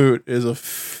Hellboy reboot is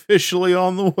officially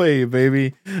on the way,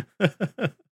 baby.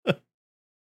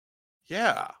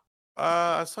 Yeah.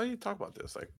 I saw you talk about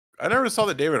this. I never saw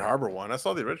the David Harbour one. I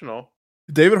saw the original.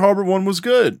 David Harbour one was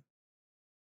good.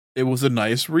 It was a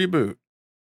nice reboot.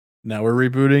 Now we're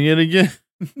rebooting it again.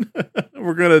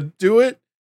 We're going to do it,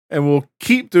 and we'll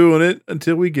keep doing it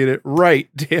until we get it right.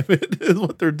 Damn it, is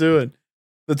what they're doing.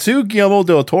 The 2 Guillermo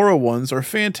del Toro ones are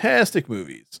fantastic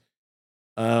movies.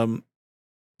 The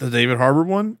David Harbour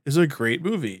one is a great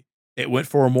movie. It went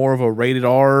for more of a rated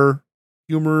R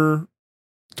humor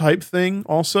type thing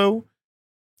also.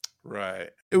 Right.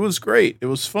 It was great. It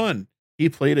was fun. He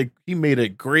made a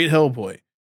great Hellboy.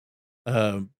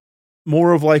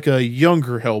 More of like a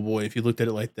younger Hellboy if you looked at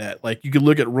it like that. Like you could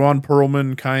look at Ron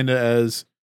Perlman kind of as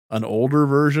an older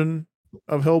version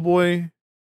of Hellboy,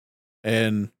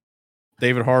 and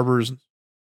David Harbour's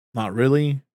not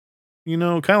really, kind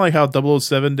of like how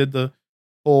 007 did the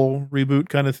whole reboot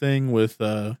kind of thing with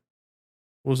what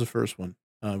was the first one?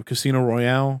 Casino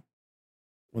Royale,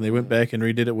 when they went back and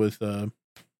redid it with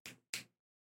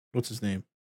what's his name?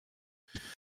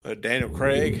 Daniel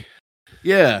Craig.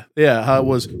 Yeah, how it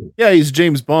was. Yeah, he's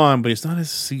James Bond, but he's not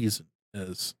as seasoned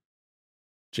as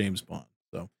James Bond.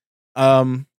 So,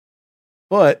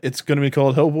 but it's going to be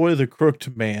called Hellboy: The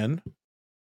Crooked Man,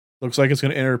 Looks like it's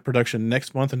going to enter production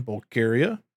next month in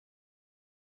Bulgaria.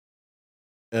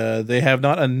 They have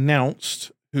not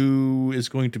announced who is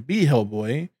going to be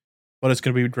Hellboy, but it's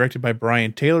going to be directed by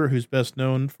Brian Taylor, who's best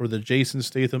known for the Jason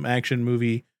Statham action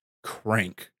movie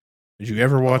Crank. Did you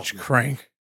ever watch Crank?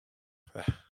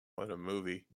 What a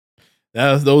movie.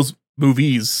 Those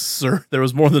movies, sir. There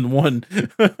was more than one.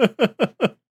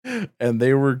 And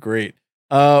they were great.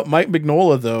 Mike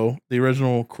Mignola, though, the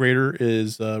original creator,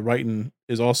 is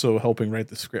also helping write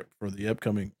the script for the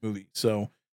upcoming movie. So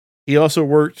he also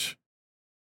worked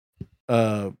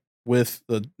with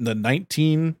the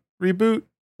 19 reboot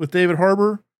with David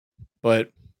Harbour,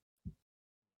 but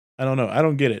I don't know. I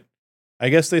don't get it. I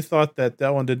guess they thought that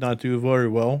one did not do very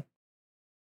well,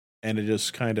 and it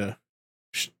just kind of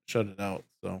shut it out.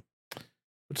 So,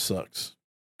 which sucks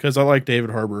because I like David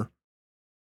Harbour.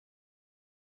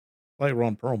 I like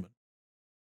Ron Perlman,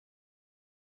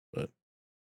 but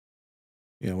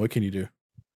what can you do?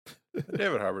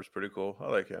 David Harbour's pretty cool. I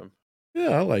like him.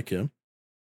 Yeah, I like him.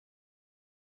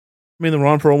 I mean, the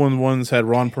Ron Perlman ones had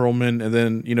Ron Perlman, and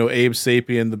then Abe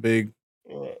Sapien, the big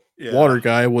water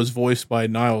guy, was voiced by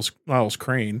Niles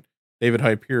Crane. David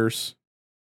Hyde Pierce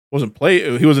he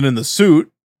wasn't in the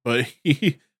suit, but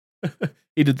he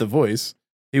did the voice.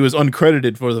 He was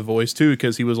uncredited for the voice too,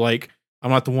 because he was like, I'm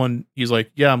not the one. He's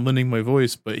like, yeah, I'm lending my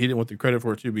voice, but he didn't want the credit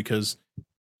for it too because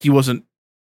he wasn't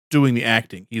doing the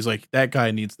acting. He's like, that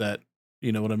guy needs that.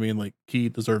 You know what I mean? Like, he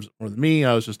deserves it more than me.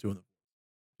 I was just doing it.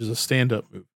 It was a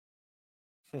stand-up move.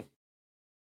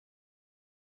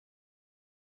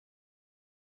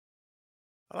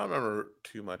 I don't remember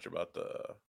too much about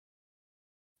the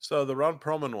Ron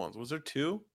Perlman ones. Was there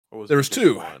two? Or was there was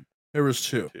two. One? There was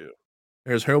two.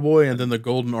 There's Hellboy and then the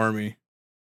Golden Army.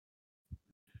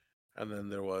 And then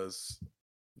there was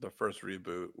the first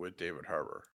reboot with David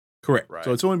Harbour. Correct. Right.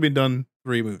 So it's only been done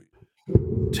 3 movies.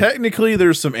 Technically,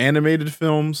 there's some animated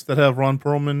films that have Ron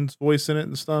Perlman's voice in it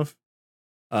and stuff.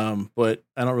 But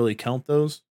I don't really count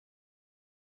those.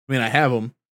 I mean, I have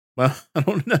them, but I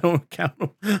don't count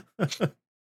them.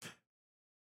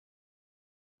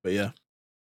 But yeah.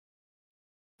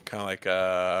 Kind of like,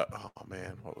 oh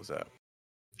man, what was that?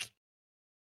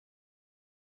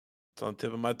 It's on the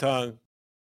tip of my tongue.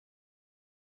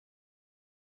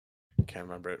 Can't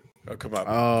remember it. It'll come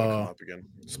up again.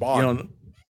 Spawn.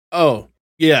 Oh,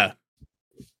 yeah.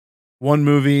 1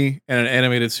 movie and an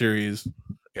animated series.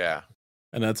 Yeah.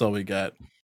 And that's all we got.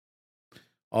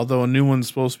 Although a new one's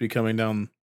supposed to be coming down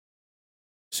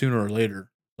sooner or later.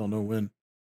 Don't know when.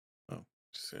 Oh.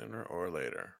 Sooner or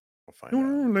later. We'll find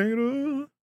out. Later.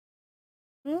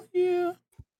 Oh, yeah.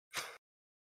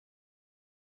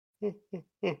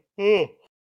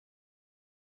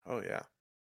 Oh, yeah.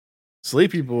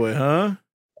 Sleepy boy, huh?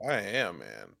 I am,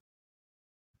 man.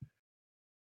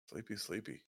 Sleepy.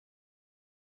 Sleepy.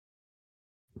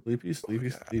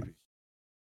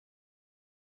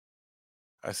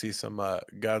 I see some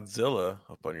Godzilla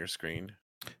up on your screen.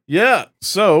 Yeah,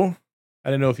 so I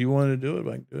didn't know if you wanted to do it,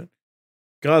 but I can do it.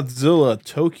 Godzilla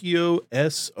Tokyo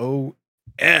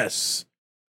SOS.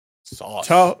 Sauce.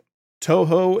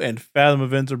 Toho and Fathom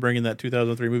Events are bringing that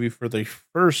 2003 movie for the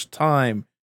first time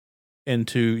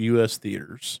into U.S.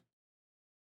 theaters.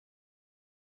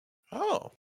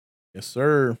 Oh. Yes,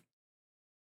 sir.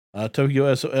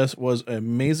 Tokyo SOS was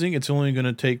amazing. It's only going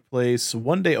to take place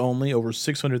 1 day only, over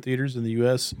 600 theaters in the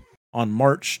U.S. on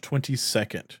March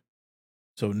 22nd.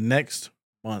 So next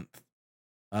month.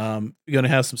 You're going to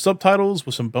have some subtitles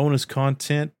with some bonus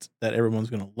content that everyone's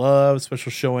going to love.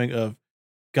 Special showing of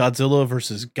Godzilla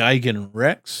versus Gigan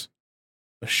Rex,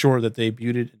 a short that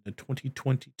debuted in the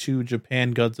 2022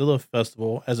 Japan Godzilla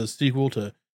Festival as a sequel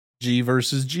to G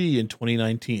vs. G in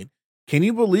 2019. Can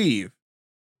you believe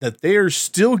that they are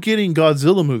still getting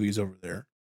Godzilla movies over there?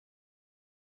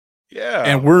 Yeah.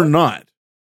 And we're not.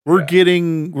 We're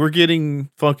getting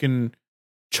fucking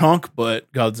chonk butt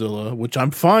Godzilla, which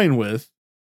I'm fine with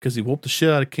because he whooped the shit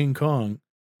out of King Kong,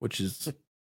 which is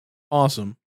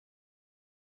awesome.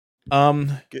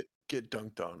 Get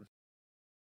dunked on.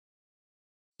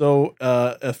 So,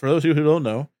 for those of you who don't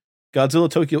know, Godzilla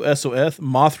Tokyo SOS,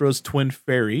 Mothra's twin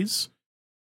fairies,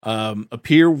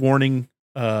 appear with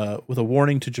a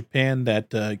warning to Japan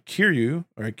that Kiryu,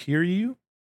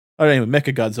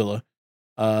 Mechagodzilla,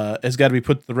 has got to be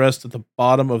put to the rest at the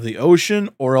bottom of the ocean,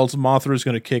 or else Mothra is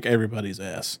going to kick everybody's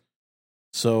ass.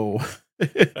 So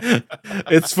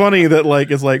it's funny that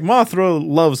it's like Mothra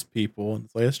loves people, and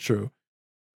it's like, that's true.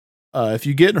 If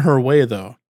you get in her way,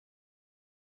 though,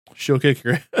 she'll kick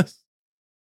your ass.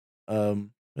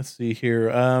 Let's see here.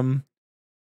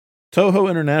 Toho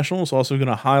International is also going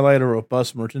to highlight a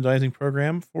robust merchandising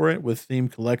program for it with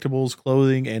themed collectibles,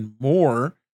 clothing, and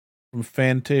more from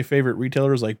fan favorite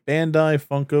retailers like Bandai,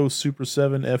 Funko, Super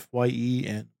 7, FYE,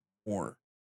 and more.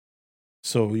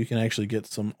 So you can actually get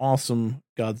some awesome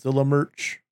Godzilla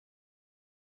merch.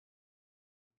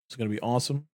 It's going to be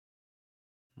awesome.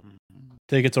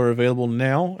 Tickets are available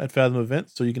now at Fathom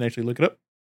Events, so you can actually look it up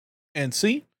and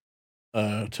see.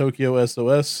 Tokyo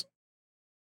SOS,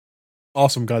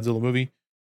 awesome Godzilla movie.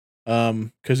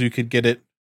 Because you could get it,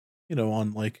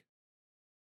 on like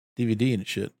DVD and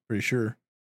shit. Pretty sure.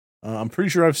 I'm pretty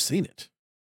sure I've seen it.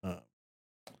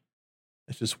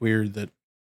 It's just weird that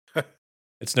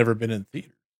it's never been in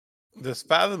theater. This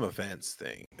Fathom Events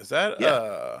thing, is that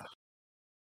Yeah.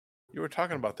 You were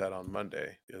talking about that on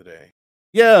Monday the other day.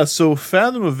 Yeah, so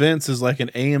Fathom Events is like an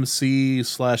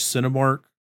AMC/Cinemark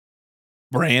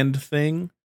brand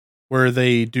thing where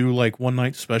they do like one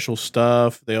night special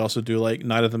stuff. They also do like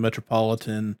Night of the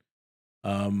Metropolitan.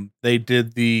 They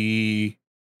did the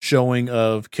showing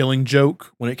of Killing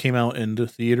Joke when it came out into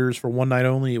theaters for one night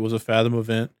only. It was a Fathom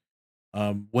event.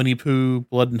 Winnie Pooh,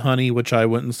 Blood and Honey, which I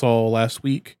went and saw last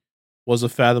week, was a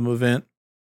Fathom event.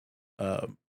 The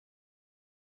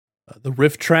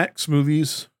Riff Tracks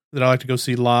movies that I like to go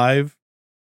see live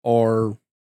are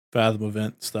Fathom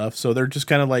event stuff. So they're just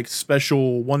kind of like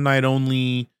special one night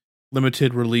only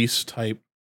limited release type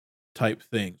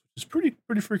things. It's pretty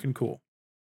freaking cool.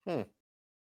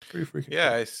 Pretty freaking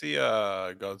Yeah, cool. I see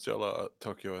Godzilla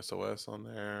Tokyo SOS on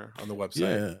there on the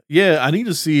website. Yeah. I need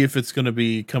to see if it's going to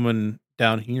be coming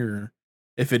down here.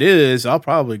 If it is, I'll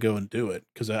probably go and do it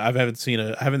because I haven't seen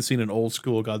an old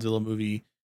school Godzilla movie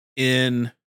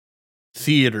in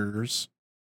theaters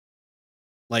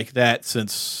like that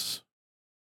since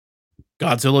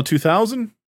Godzilla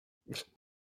 2000.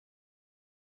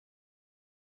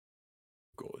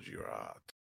 Gojira.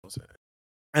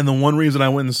 And the one reason I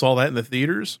went and saw that in the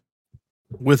theaters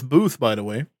with Booth, by the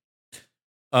way,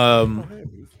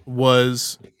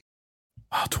 was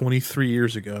 23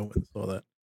 years ago. I went and saw that.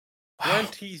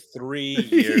 23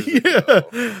 years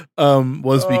ago.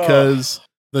 Was because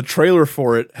the trailer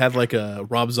for it had like a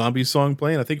Rob Zombie song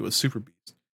playing. I think it was Super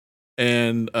Beast.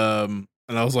 And I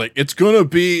was like, Rob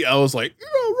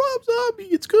Zombie,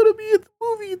 it's gonna be in the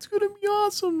movie, it's gonna be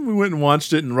awesome. We went and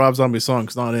watched it, and Rob Zombie's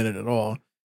song's not in it at all.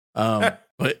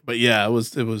 But yeah, it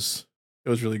was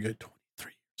really good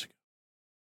 23 years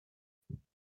ago.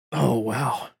 Oh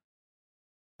wow.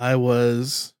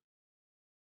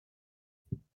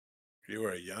 You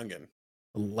were a youngin'.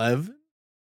 11?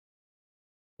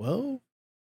 12?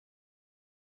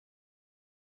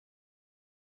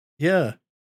 Yeah.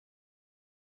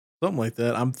 Something like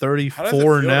that. I'm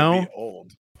 34 now.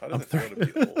 Old? How does it feel to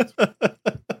be old?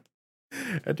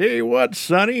 I tell you what,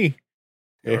 Sonny,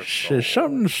 it's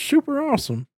something super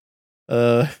awesome.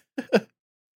 Do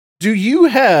you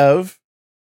have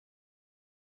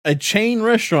a chain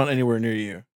restaurant anywhere near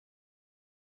you?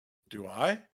 Do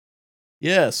I?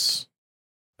 Yes.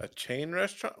 A chain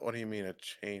restaurant? What do you mean a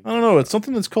chain? I don't know. It's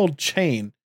something that's called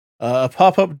Chain, a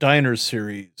pop-up diner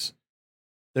series.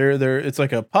 It's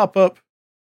like a pop-up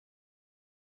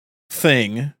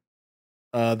thing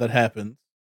that happens.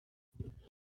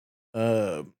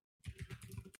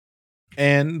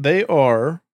 And they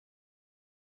are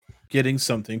getting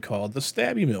something called the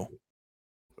Stabby Mill.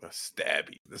 The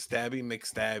Stabby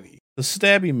McStabby. The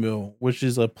Stabby Mill, which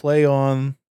is a play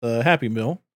on the Happy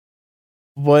Meal,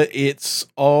 but it's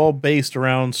all based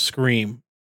around Scream.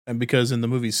 And because in the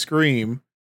movie Scream,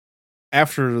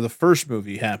 after the first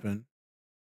movie happened,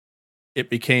 it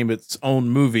became its own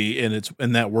movie, and it's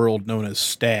in that world known as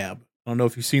Stab. I don't know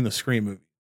if you've seen the Scream movie.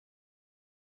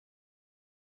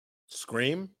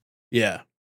 Scream? Yeah.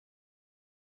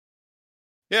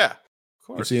 Yeah, of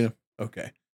course. You've seen it?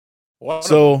 Okay. One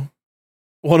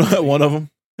of them.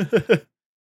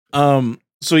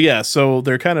 So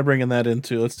they're kind of bringing that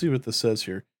into. Let's see what this says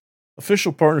here.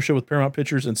 Official partnership with Paramount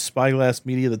Pictures and Spyglass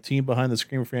Media, the team behind the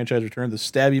Scream franchise, returned. The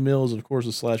Stabby Mill is, of course,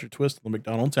 a slasher twist on the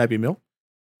McDonald's Happy Meal,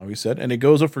 like we said, and it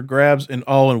goes up for grabs in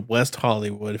West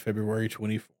Hollywood, February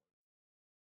 24th.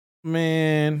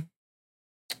 Man,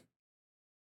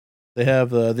 they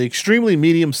have the extremely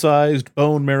medium-sized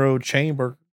bone marrow chain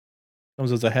burger.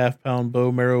 Comes as a half-pound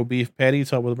bone marrow beef patty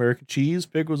topped with American cheese,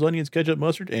 pickles, onions, ketchup,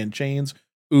 mustard, and Chain's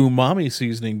umami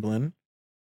seasoning blend.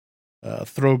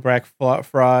 Throwback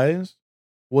fries,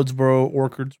 Woodsboro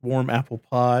Orchard's warm apple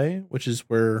pie, which is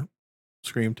where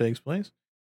Scream takes place,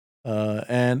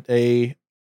 and a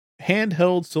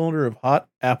handheld cylinder of hot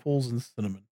apples and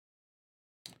cinnamon.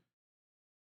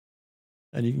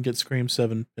 And you can get Scream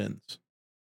 7 pins.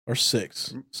 Or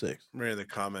 6. Read the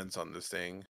comments on this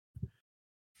thing.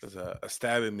 Is a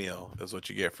stabbing meal is what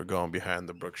you get for going behind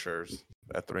the Brookshires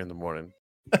at 3 a.m.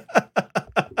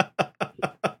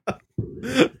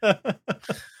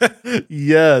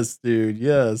 Yes, dude.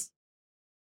 Yes.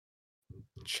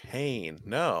 Chain.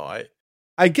 No,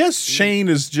 I guess Chain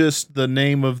is just the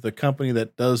name of the company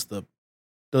that does the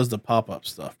pop-up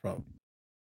stuff, probably.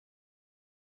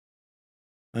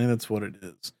 I think that's what it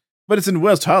is. But it's in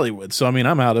West Hollywood, so I mean,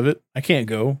 I'm out of it. I can't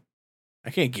go. I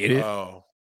can't get it. Oh,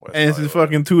 West and it's in Hollywood.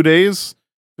 fucking 2 days.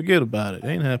 Forget about it. It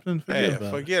ain't happening.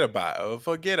 Forget about it.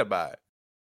 Forget about it.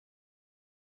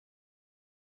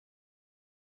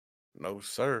 No,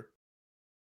 sir.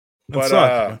 It sucks,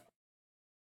 yeah.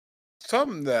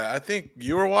 Something that I think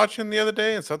you were watching the other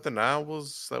day and something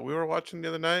that we were watching the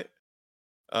other night.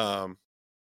 Kunk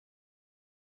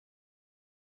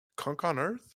on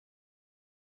Earth?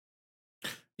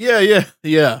 Yeah.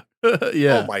 Yeah.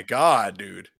 Oh my god,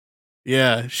 dude.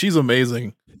 Yeah, she's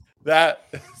amazing. That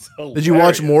is hilarious. Did you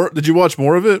watch more? Did you watch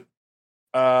more of it?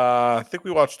 I think we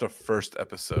watched the first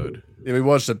episode. Yeah, we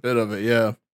watched a bit of it,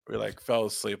 yeah. We fell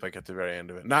asleep at the very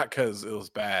end of it. Not because it was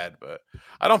bad, but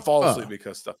I don't fall asleep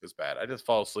because stuff is bad. I just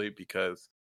fall asleep because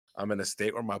I'm in a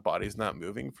state where my body's not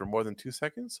moving for more than 2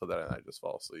 seconds, so that I just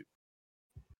fall asleep.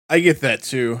 I get that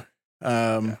too.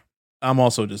 I'm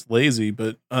also just lazy,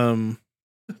 but but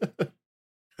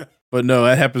no,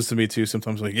 that happens to me too.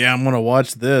 Sometimes I'm gonna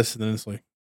watch this, and then it's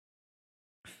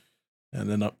and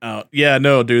then I'm out. Yeah,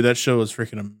 no, dude, that show is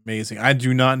freaking amazing. I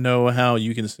do not know how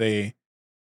you can say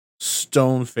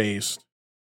stone faced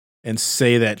and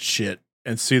say that shit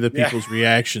and see the people's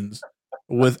reactions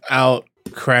without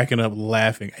cracking up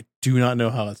laughing. I do not know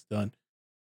how it's done.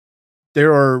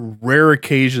 There are rare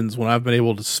occasions when I've been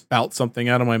able to spout something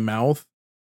out of my mouth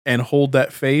and hold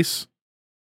that face,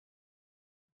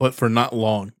 but for not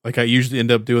long. I usually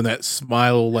end up doing that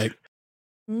smile, just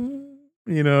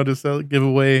a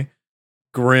giveaway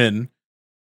grin.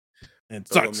 And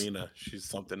Philomena, she's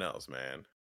something else, man.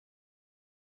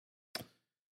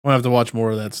 I'll have to watch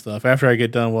more of that stuff after I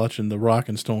get done watching The Rock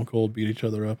and Stone Cold beat each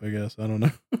other up, I guess. I don't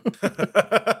know.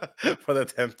 For the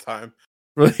 10th time.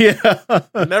 Yeah.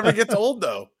 It never gets old,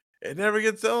 though.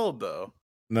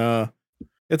 Nah.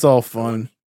 It's all fun.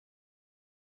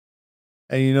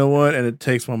 And you know what? And it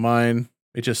takes my mind.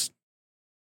 It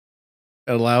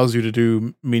allows you to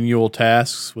do menial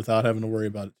tasks without having to worry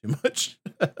about it too much.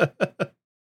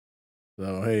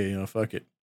 So, hey, fuck it.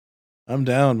 I'm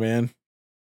down, man.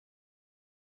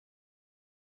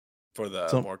 For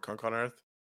the more Kunk on Earth?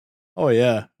 Oh,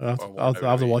 yeah. I'll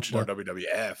have to watch it. More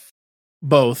WWF.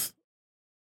 Both.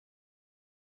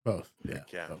 Yeah.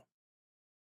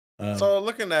 So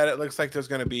looking at it, looks like there's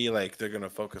going to be they're going to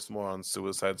focus more on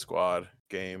Suicide Squad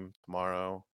game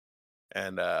tomorrow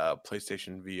and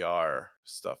PlayStation VR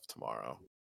stuff tomorrow.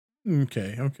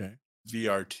 Okay.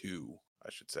 VR 2, I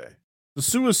should say. The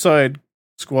Suicide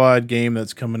Squad game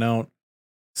that's coming out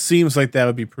seems like that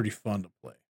would be pretty fun to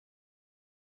play.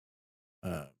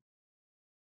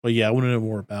 But yeah, I want to know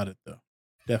more about it though.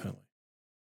 Definitely.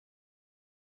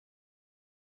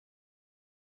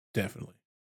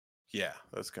 Yeah,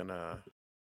 that's gonna.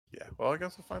 Yeah, well, I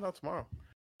guess we'll find out tomorrow.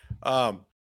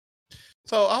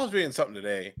 So I was reading something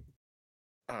today.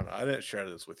 I don't know. I didn't share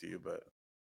this with you, but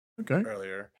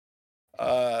earlier.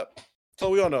 So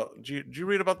we all know. Did you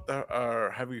read about or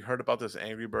have you heard about this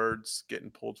Angry Birds getting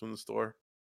pulled from the store?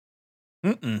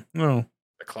 No.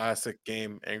 The classic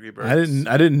game Angry Birds.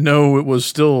 I didn't know it was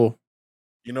still.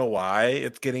 You know why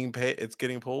it's getting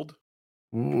pulled?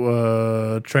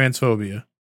 Transphobia.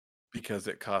 Because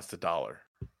it costs $1.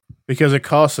 Because it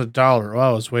costs $1. Oh,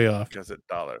 I was way off. Because it's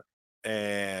 $1,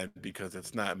 and because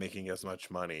it's not making as much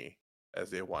money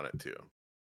as they want it to.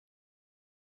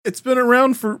 It's been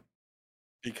around for.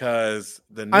 Because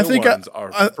the new ones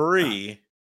are free.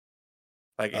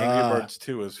 Like Angry Birds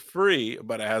 2 is free,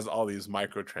 but it has all these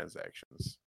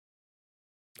microtransactions.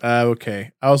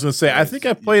 Okay. I was going to say, I think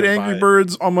I played Angry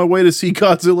Birds on my way to see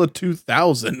Godzilla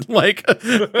 2000.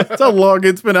 That's how long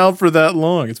it's been out for that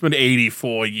long. It's been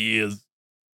 84 years.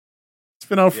 It's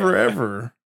been out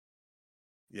forever.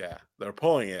 Yeah. They're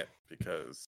pulling it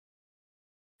because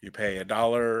you pay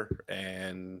 $1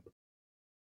 and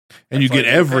you get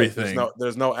everything.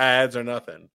 There's no ads or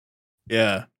nothing.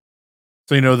 Yeah.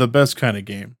 So, the best kind of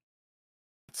game.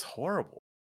 It's horrible.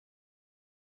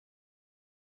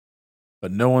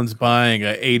 But no one's buying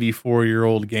a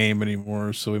 84-year-old game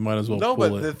anymore, so we might as well pull it.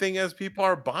 No, but the thing is, people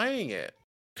are buying it.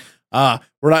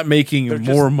 We're not making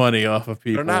more money off of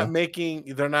people.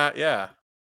 They're not, yeah.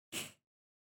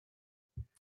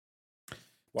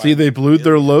 See, they blew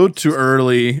their load too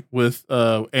early with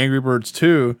Angry Birds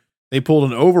 2 They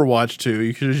pulled an Overwatch 2.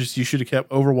 You should have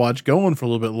kept Overwatch going for a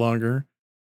little bit longer.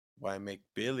 Why make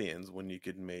billions when you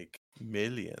could make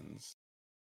millions?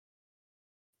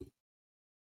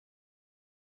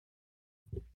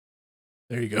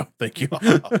 There you go. Thank you.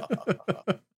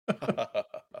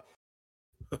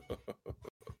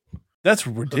 That's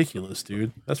ridiculous,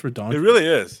 dude. That's redundant. It really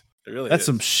is. It really is. That's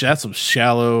some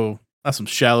shallow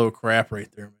crap right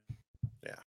there, man.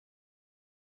 Yeah.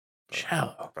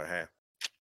 Shallow. But hey,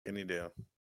 any deal.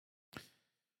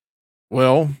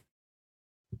 Well,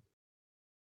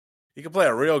 you can play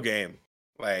a real game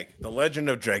like The Legend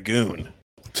of Dragoon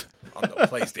on the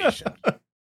PlayStation.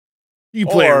 You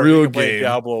play a real game. Play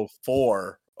Diablo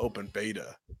 4 open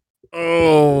beta.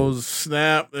 Oh,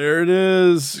 snap. There it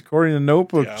is. According to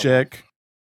Notebook Check.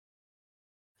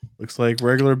 Looks like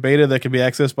regular beta that can be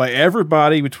accessed by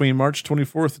everybody between March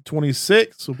 24th and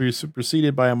 26th will be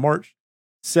superseded by a March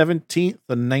 17th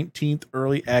and 19th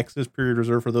early access period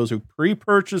reserved for those who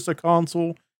pre-purchase a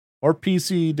console or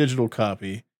PC digital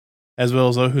copy, as well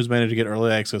as those who's managed to get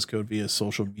early access code via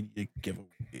social media giveaway.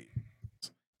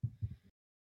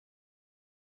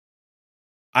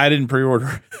 I didn't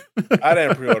pre-order. I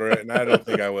didn't pre-order it, and I don't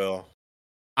think I will.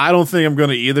 I don't think I'm going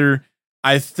to either.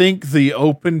 I think the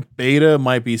open beta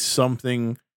might be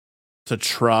something to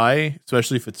try,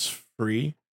 especially if it's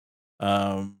free,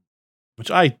 which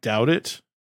I doubt it.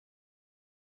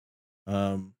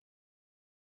 No,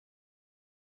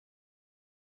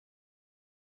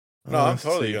 I'm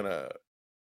totally going to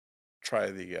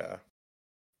try the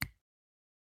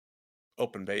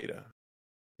open beta.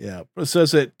 Yeah, it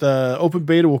says that open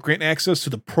beta will grant access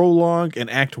to the prologue and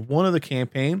Act 1 of the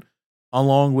campaign,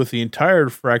 along with the entire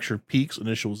Fractured Peaks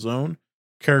initial zone.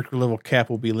 Character level cap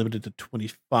will be limited to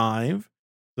 25,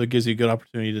 so it gives you a good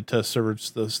opportunity to test server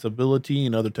stability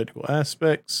and other technical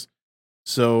aspects.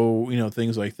 So,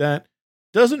 things like that.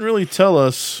 Doesn't really tell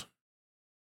us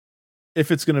if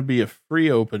it's going to be a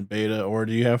free open beta or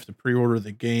do you have to pre-order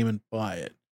the game and buy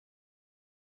it.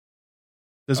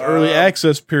 This early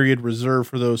access period reserved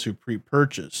for those who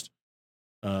pre-purchased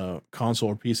console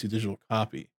or PC digital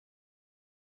copy.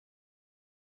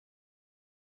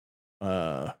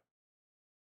 But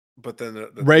then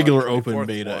the regular open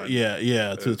beta,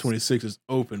 to the 26th is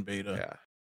open beta. Yeah.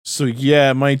 So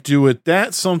I might do it.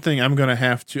 That's something I'm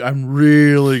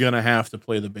really gonna have to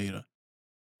play the beta.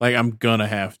 Like I'm gonna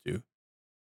have to.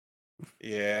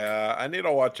 Yeah, I need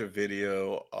to watch a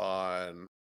video on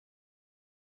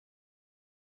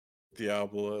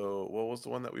Diablo. What was the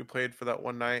one that we played for that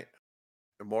one night?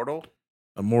 Immortal.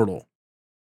 I'm going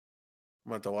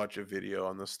to have to watch a video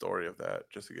on the story of that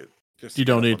just to get you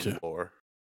don't need to. Lore.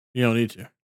 You don't need to.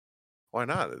 Why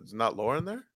not? It's not lore in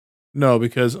there? No,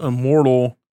 because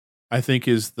Immortal, I think,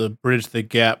 is the bridge the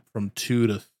gap from 2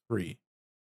 to 3.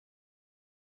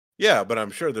 Yeah, but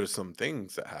I'm sure there's some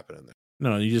things that happen in there.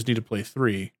 No, you just need to play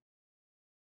 3.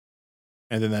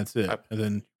 And then that's it. And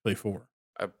then play 4.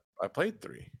 I played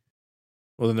 3.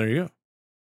 Well, then there you go.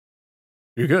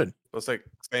 You're good. It's like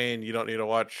saying you don't need to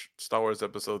watch Star Wars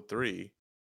Episode 3.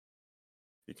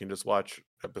 You can just watch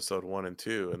Episode 1 and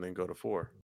 2 and then go to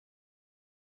 4.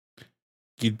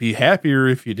 You'd be happier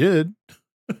if you did.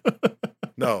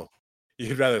 No.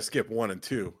 You'd rather skip 1 and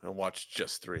 2 and watch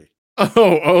just 3.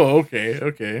 Oh,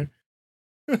 okay.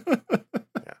 Yeah.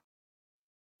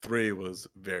 3 was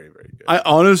very, very good. I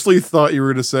honestly thought you were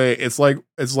going to say it's like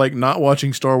not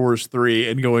watching Star Wars 3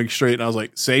 and going straight, and I was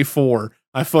like, say 4.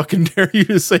 I fucking dare you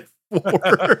to say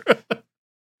 4.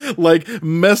 Like,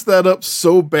 mess that up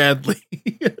so badly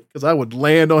because I would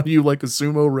land on you like a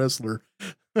sumo wrestler.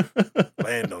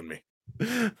 Land on me.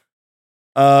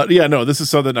 No, this is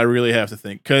something I really have to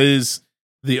think, because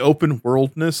the open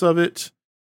worldness of it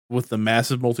with the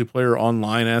massive multiplayer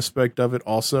online aspect of it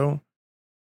also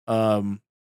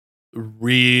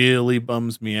really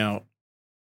bums me out.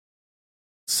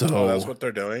 So that's what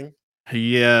they're doing?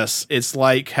 Yes, it's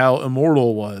like how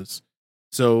Immortal was.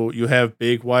 So you have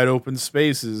big wide open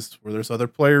spaces where there's other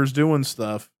players doing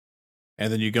stuff,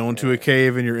 and then you go into a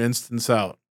cave and you're instance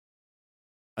out.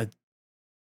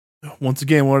 Once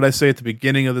again, what did I say at the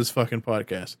beginning of this fucking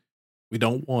podcast? We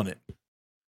don't want it.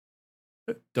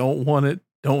 Don't want it.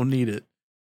 Don't need it.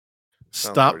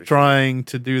 Stop trying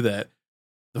to do that.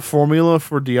 The formula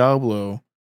for Diablo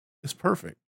is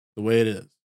perfect the way it is.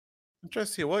 I'm trying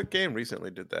to see what game recently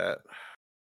did that.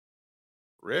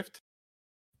 Rift?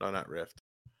 No, not Rift.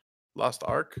 Lost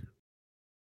Ark?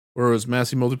 Where it was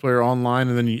massive multiplayer online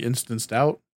and then you instanced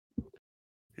out?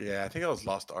 Yeah, I think it was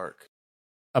Lost Ark.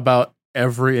 About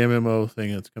every MMO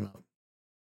thing that's come out.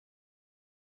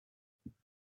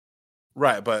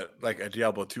 Right, but like a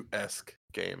Diablo 2-esque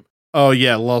game. Oh,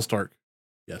 yeah, Lost Ark.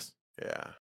 Yes.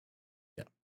 Yeah.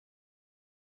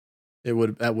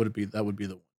 That would be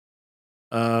the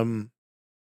one.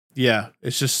 Yeah,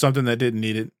 it's just something that didn't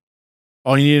need it.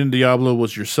 All you needed in Diablo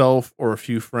was yourself or a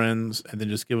few friends, and then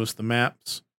just give us the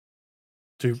maps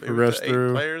to progress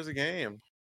through. 8 players a game.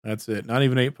 That's it. Not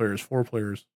even 8 players, 4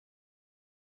 players.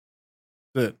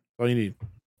 That's it. All you need.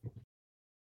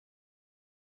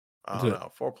 I don't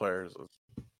know. 4 players is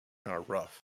kind of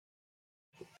rough.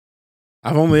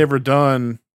 I've only ever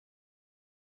done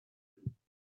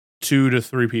 2 to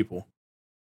 3 people.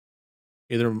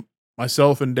 Either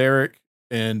myself and Derek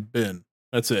and Ben.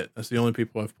 That's it. That's the only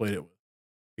people I've played it with.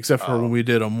 Except for when we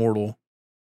did Immortal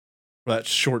for that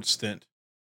short stint.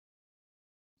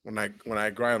 When I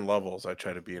grind levels, I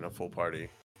try to be in a full party.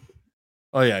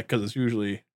 Oh yeah, because it's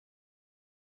usually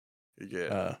you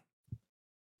get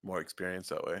more experience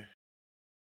that way.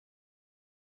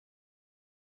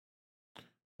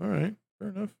 All right, fair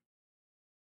enough.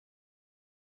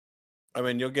 I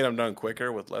mean, you'll get them done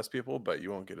quicker with less people, but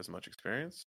you won't get as much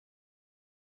experience.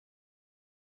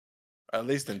 At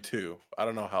least in 2. I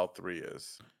don't know how 3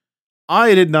 is.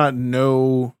 I did not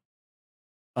know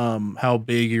how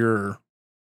big your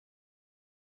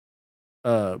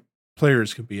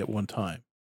players could be at one time.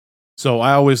 So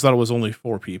I always thought it was only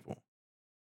 4 people.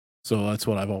 So that's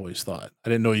what I've always thought. I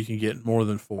didn't know you can get more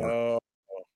than 4.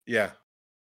 Yeah.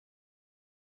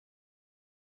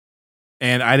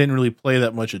 And I didn't really play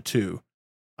that much at 2.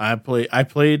 I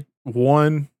played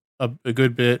 1 a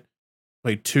good bit,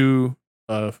 played 2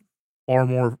 far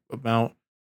more amount.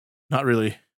 Not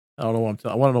really. I don't know what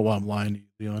I want to know why I'm lying to you,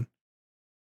 Leon.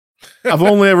 I've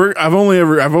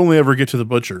only ever get to the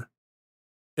butcher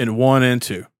in 1 and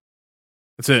 2.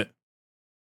 That's it.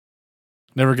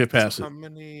 Never get past it. How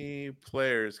many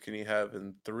players can you have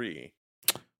in 3?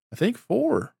 I think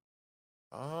 4.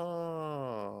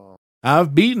 Oh.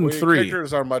 I've beaten 3.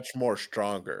 Characters are much more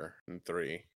stronger in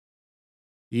 3.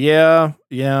 Yeah.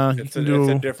 It's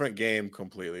a different game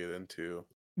completely than 2.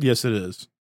 Yes, it is.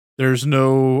 There's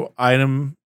no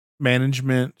item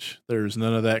management. There's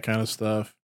none of that kind of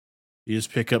stuff. You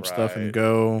just pick up stuff and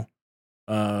go.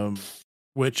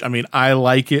 Which, I mean, I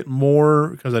like it more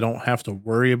because I don't have to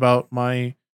worry about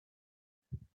my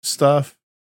stuff.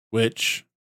 Which,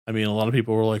 I mean, a lot of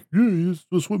people were like, "Yeah,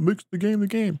 that's what makes the game the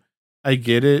game." I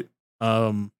get it.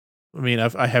 I mean,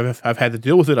 I've had to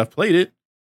deal with it. I've played it.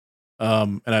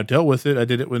 And I've dealt with it. I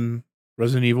did it when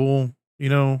Resident Evil,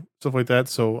 stuff like that.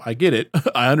 So I get it.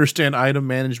 I understand item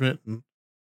management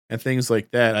and things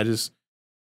like that. I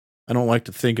don't like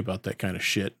to think about that kind of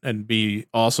shit and be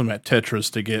awesome at Tetris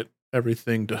to get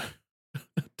everything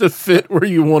to fit where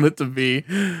you want it to be.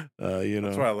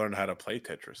 That's why I learned how to play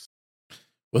Tetris.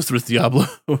 Was with Diablo.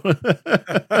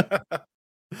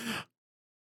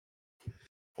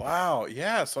 Wow.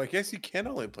 Yeah. So I guess you can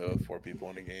only play with 4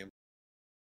 people in a game.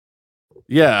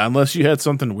 Yeah, unless you had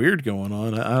something weird going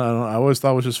on. I don't know. I always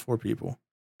thought it was just 4 people.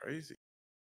 Crazy.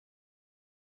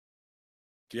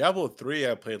 Diablo 3,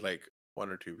 I played like 1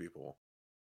 or 2 people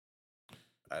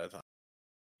at a time.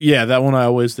 Yeah, that one I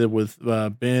always did with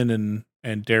Ben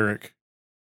and Derek,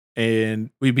 and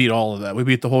we beat all of that. We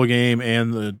beat the whole game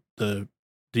and the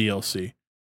DLC.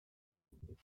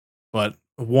 But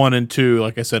 1 and 2,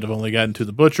 like I said, I've only gotten to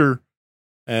the butcher,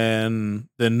 and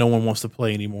then no one wants to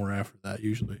play anymore after that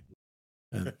usually.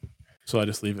 And so I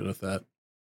just leave it with that.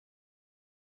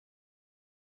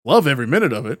 Love every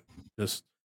minute of it. Just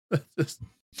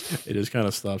it just kind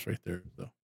of stops right there. So,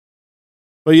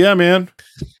 but yeah, man,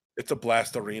 it's a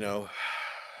Blastarino.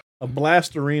 A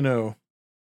Blastarino.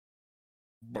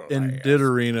 In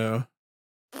Ditterino.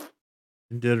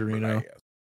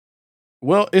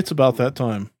 Well, it's about that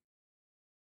time.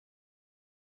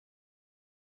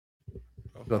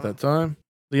 About that time.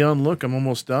 Leon, look, I'm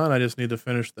almost done. I just need to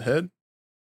finish the head.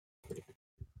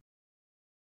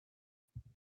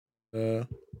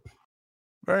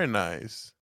 Very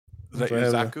nice. Is that your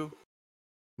Zaku?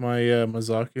 My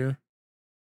Mazaku.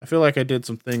 I feel like I did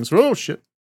some things. Oh shit!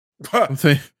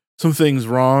 some things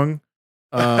wrong.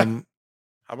 I'm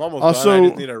almost done. I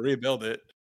just need to rebuild it.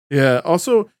 Yeah.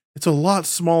 Also, it's a lot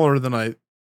smaller than I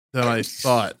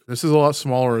thought. This is a lot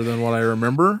smaller than what I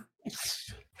remember.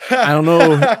 I don't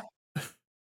know.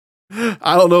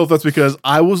 I don't know if that's because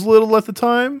I was little at the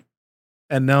time,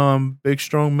 and now I'm big,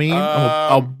 strong man.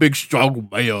 I'm a big, strong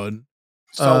man.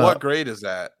 So what grade is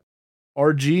that?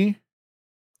 RG?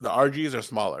 The RGs are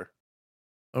smaller.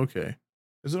 Okay.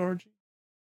 Is it RG?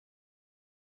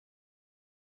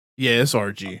 Yeah, it's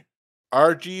RG.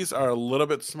 RGs are a little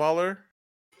bit smaller.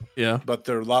 Yeah. But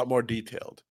they're a lot more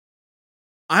detailed.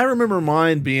 I remember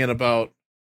mine being about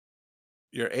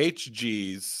Your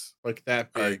HGs like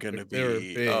that big are going to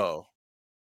be big. I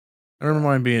remember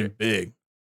mine being big.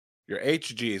 Your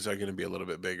HGs are going to be a little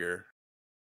bit bigger.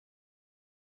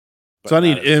 So I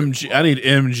need MG. I need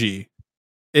MG.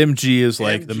 MG is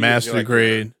like the master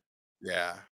grade.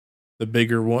 Yeah. The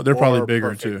bigger one. They're probably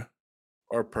bigger too.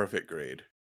 Or perfect grade.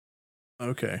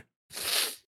 Okay.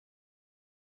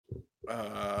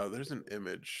 There's an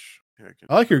image.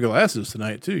 I like your glasses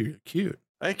tonight too. You're cute.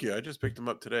 Thank you. I just picked them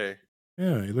up today.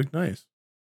 Yeah, you look nice.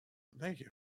 Thank you.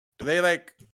 Do they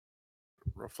like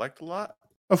reflect a lot?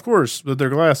 Of course, but they're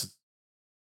glasses.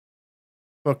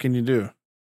 What can you do?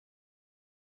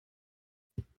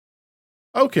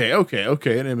 Okay.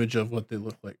 An image of what they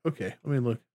look like. Okay, let me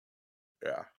look.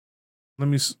 Yeah. Let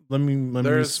me smash.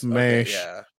 Okay,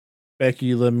 yeah.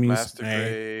 Becky, let me master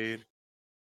grade.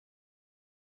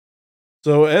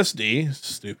 So SD,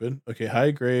 stupid. Okay,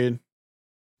 high grade.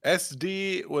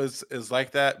 SD is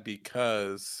like that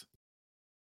because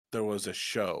there was a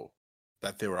show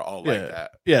that they were all like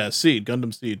that. Yeah, Seed,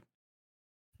 Gundam Seed.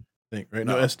 I think, right?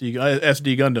 No, SD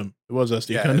Gundam. It was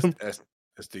SD Gundam.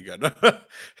 SD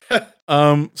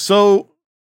Gundam. So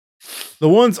the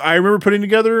ones I remember putting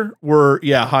together were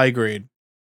high grade.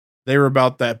 They were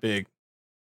about that big.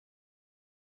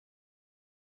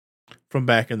 From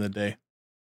back in the day.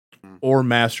 Or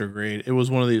master grade. It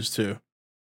was one of these two.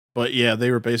 But yeah,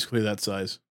 they were basically that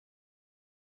size.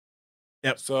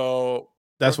 Yep. So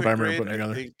that's what I remember putting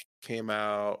together. I think came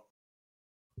out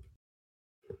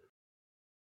a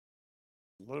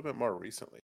little bit more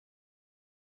recently.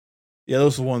 Yeah,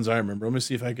 those are the ones I remember. Let me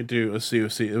see if I could do. Let's see.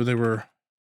 They were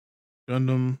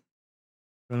Gundam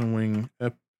Wing,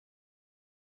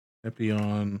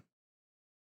 Epyon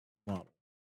model.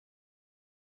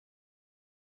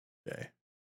 Okay.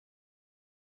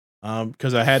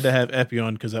 Because I had to have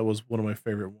Epyon because that was one of my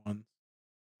favorite ones.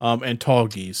 And Tall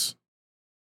Geese.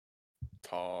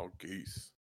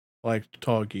 Like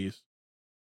Tall Geese.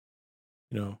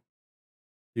 You know,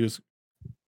 he was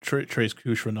Trace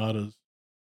Kushranadas.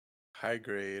 High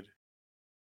grade.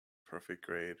 Perfect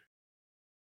grade.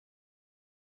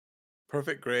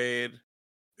 Perfect grade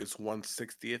is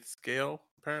 1/60th scale,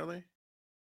 apparently.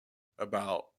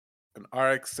 About an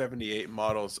RX 78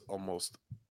 model is almost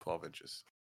 12 inches.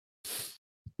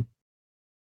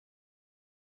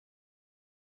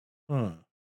 Huh.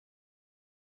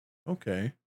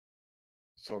 Okay.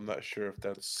 So I'm not sure if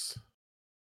that's.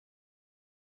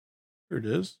 Here it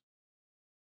is.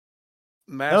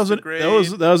 Master grade.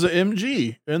 That was an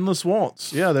MG, Endless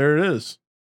Waltz. Yeah, there it is.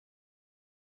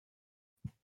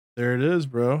 There it is,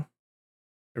 bro.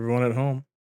 Everyone at home,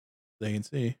 they can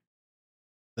see.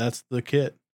 That's the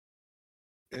kit.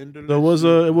 So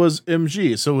it was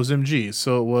MG. So it was MG.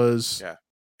 So it was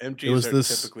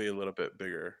MGs typically a little bit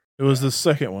bigger. It was the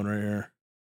second one right here.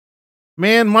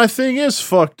 Man, my thing is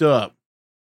fucked up.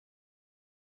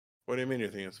 What do you mean your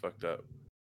thing is fucked up?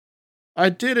 I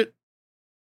did it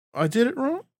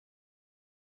wrong?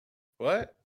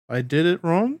 What? I did it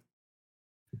wrong?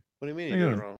 What do you mean you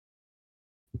did it wrong?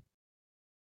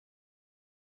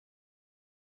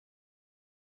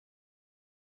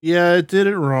 Yeah, I did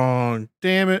it wrong.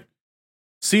 Damn it.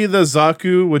 See the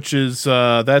Zaku, which is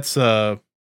that's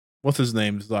what's his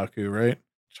name? Zaku, right?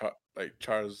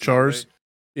 Chars.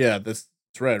 Yeah, that's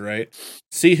red, right?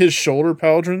 See his shoulder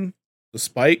pauldron? The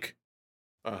spike?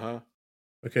 Uh-huh.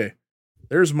 Okay.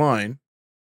 There's mine.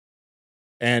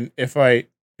 And if I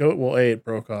go, well, it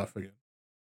broke off again.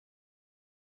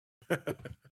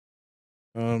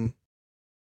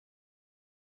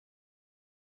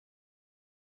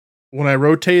 When I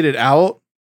rotate it out,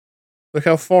 look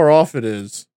how far off it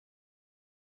is.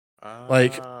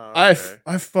 Okay. I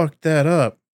fucked that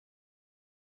up.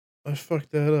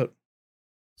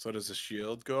 So does the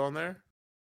shield go on there?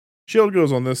 Shield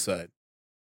goes on this side.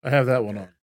 I have that one on.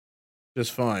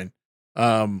 Just fine.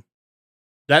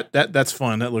 That's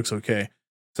fine. That looks okay.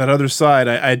 That other side,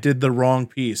 I did the wrong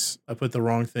piece. I put the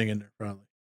wrong thing in there, probably.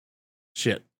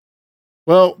 Shit.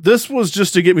 Well, this was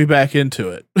just to get me back into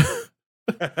it.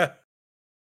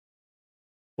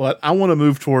 But I want to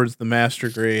move towards the master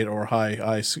grade or high,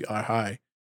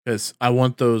 because I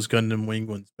want those Gundam Wing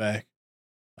ones back.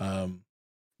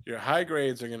 Your high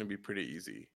grades are going to be pretty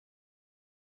easy.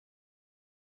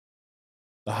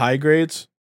 The high grades?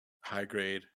 High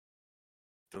grade.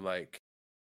 They're like,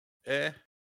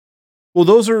 Well,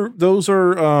 those are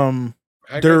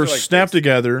they're snapped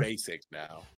together. Basic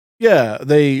now. Yeah,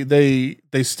 they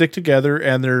stick together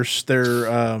and they're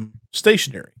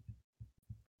stationary.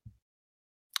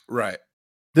 Right.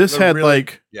 This had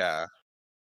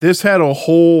This had a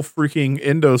whole freaking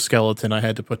endoskeleton I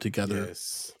had to put together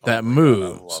that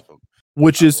moved,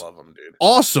 which is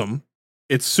awesome.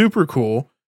 It's super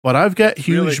cool, but I've got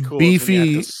huge, really cool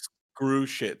beefy screw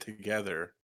shit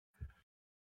together.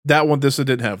 That one, this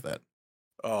didn't have that.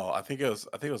 Oh, I think it was.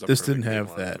 This didn't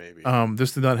have that. Maybe.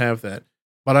 This did not have that.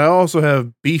 But I also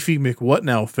have beefy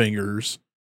McWhatnow fingers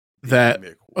that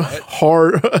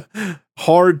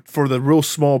hard for the real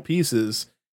small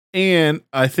pieces. And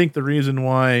I think the reason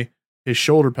why his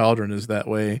shoulder pauldron is that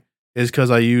way is because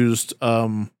I used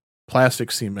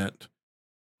plastic cement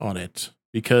on it,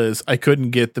 because I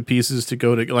couldn't get the pieces to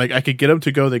go to, like, I could get them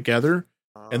to go together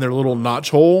in their little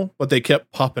notch hole, but they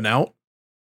kept popping out.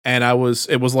 And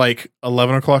it was like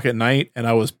 11 o'clock at night and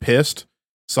I was pissed.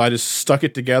 So I just stuck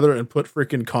it together and put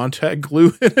freaking contact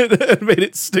glue in it and made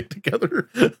it stick together.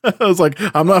 I was like,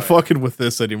 I'm not fucking with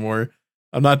this anymore.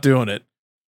 I'm not doing it.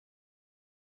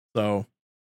 So,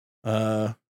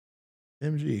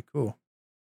 MG, cool.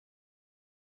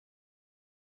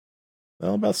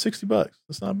 Well, about $60.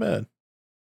 That's not bad.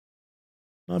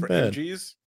 Not for bad.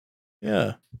 MGs?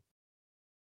 Yeah.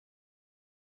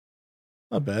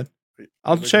 Not bad.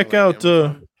 I'll check out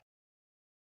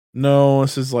no,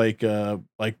 this is like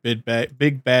big bad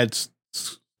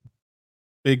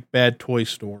toy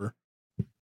store.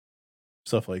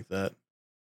 Stuff like that.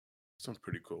 Some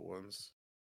pretty cool ones.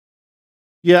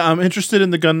 Yeah, I'm interested in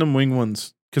the Gundam Wing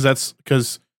ones because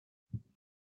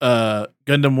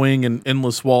Gundam Wing and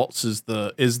Endless Waltz is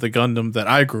the Gundam that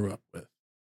I grew up with.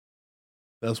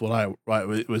 That's what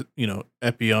it was, you know,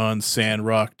 Epion,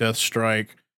 Sandrock, Death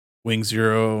Strike, Wing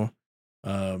Zero,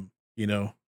 you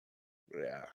know,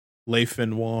 yeah, Lei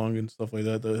Fin Wong and stuff like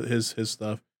that. His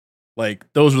stuff, like,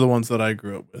 those are the ones that I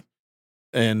grew up with,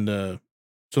 and so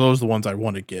those are the ones I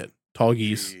want to get. Tall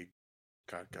Geese.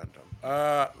 God,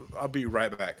 Gundam. I'll be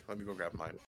right back. Let me go grab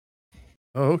mine.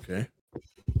 Oh, okay.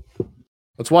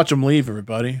 Let's watch him leave,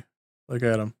 everybody. Look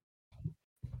at him.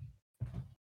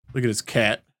 Look at his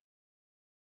cat.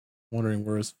 Wondering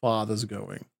where his father's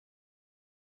going.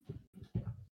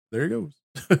 There he goes.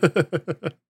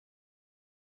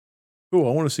 Cool.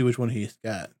 I want to see which one he's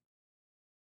got,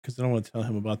 because I don't want to tell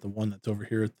him about the one that's over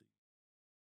here at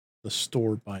the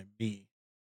store by me,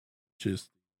 which is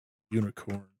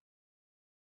Unicorn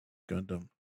Gundam.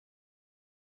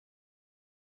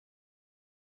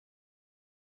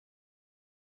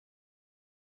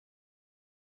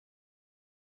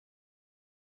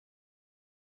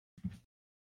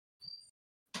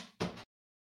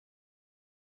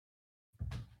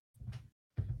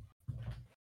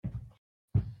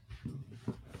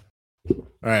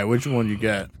 All right, which one you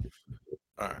got?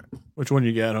 All right. Which one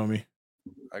you got, homie?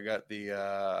 I got the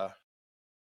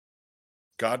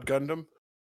God Gundam.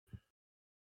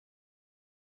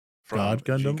 God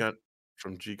Gundam?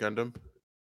 From G Gundam.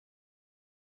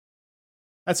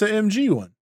 That's an MG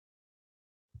one.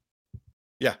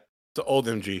 Yeah, it's an old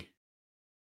MG.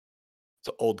 It's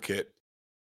an old kit.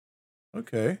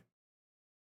 Okay.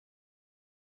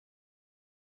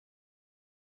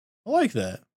 I like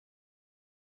that.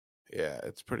 Yeah,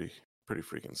 it's pretty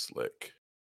freaking slick.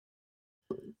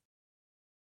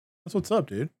 That's what's up,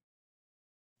 dude.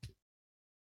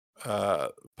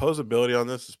 Posability on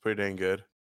this is pretty dang good.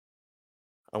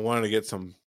 I wanted to get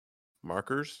some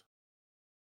markers.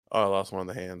 Oh, I lost one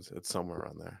of the hands. It's somewhere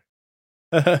around there.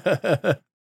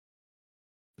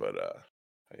 But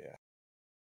yeah.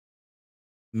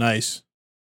 Nice.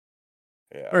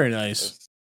 Yeah. Very nice.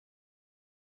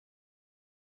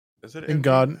 Is it? I think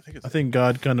God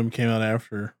Gundam came out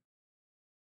after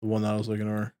the one that I was looking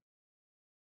for.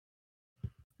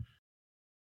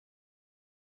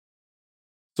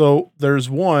 So there's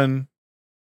one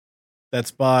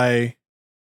that's at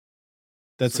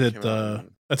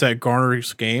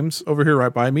Garner's Games over here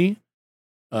right by me.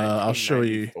 I'll show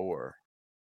you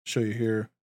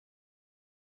here.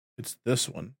 It's this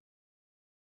one.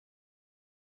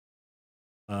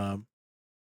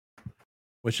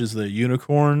 Which is the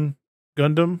Unicorn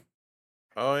Gundam.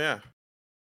 Oh yeah.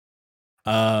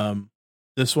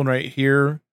 This one right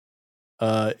here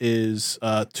is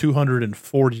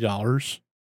 $240.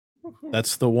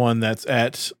 That's the one that's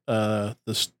at the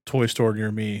toy store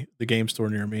near me, the game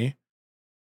store near me.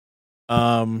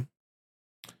 But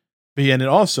yeah, and it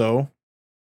also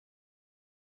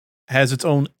has its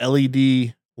own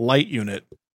LED light unit.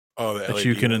 Oh, the that LED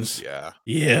you can ones,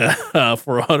 yeah,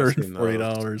 for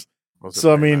 $140.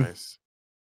 So I mean, nice.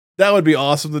 That would be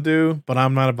awesome to do, but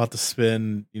I'm not about to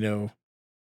spend,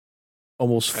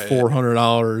 almost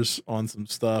 $400 on some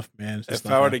stuff, man. If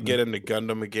I were to get into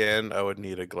Gundam again, I would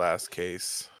need a glass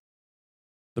case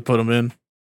to put them in.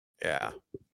 Yeah.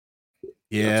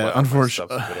 Yeah,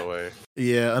 unfortunately,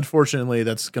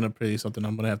 that's gonna be something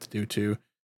I'm gonna have to do too.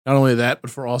 Not only that,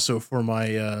 but for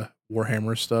my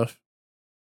Warhammer stuff.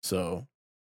 So,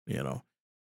 you know,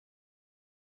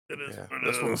 it is. Yeah,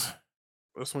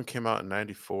 this one came out in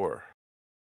 94.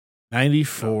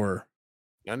 94.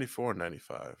 No, 94 and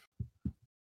 95.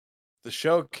 The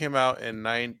show came out in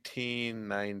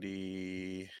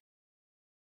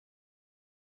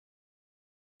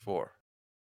 1994.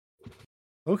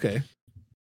 Okay.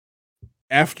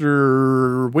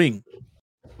 After Wing.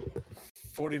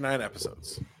 49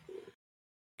 episodes.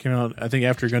 Came out, I think,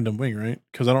 after Gundam Wing, right?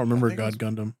 Because I don't remember God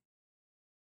Gundam.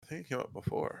 I think it came out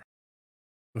before.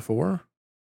 Before?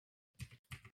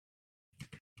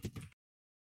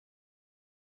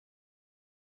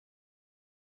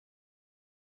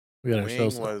 We got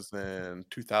Wing was in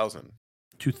 2000.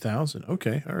 2000.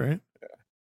 Okay, all right. Yeah.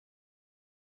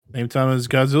 Same time as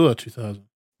Godzilla 2000.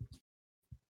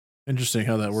 Interesting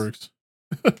how that works.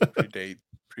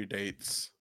 Predates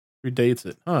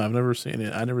it. Oh, I've never seen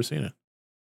it. I've never seen it.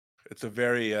 It's a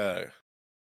very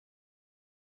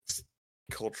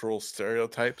cultural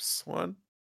stereotypes one.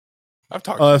 I've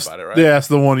talked about it, right? Yeah, that's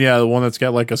the one. Yeah, the one that's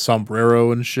got like a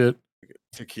sombrero and shit.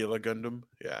 Tequila Gundam.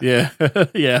 Yeah. Yeah.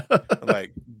 Yeah.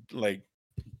 like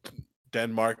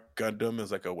Denmark Gundam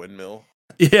is like a windmill.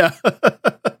 Yeah.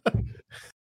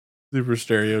 Super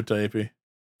stereotypy.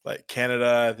 Like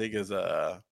Canada, I think, is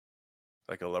like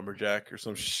a lumberjack or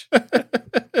some shit.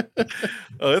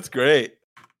 Oh, that's great.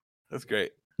 That's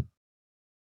great.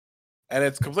 And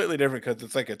it's completely different because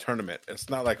it's like a tournament. It's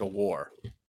not like a war.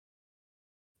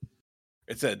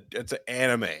 It's an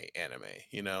anime,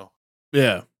 you know?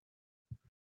 Yeah.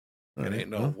 It ain't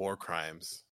no war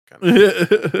crimes.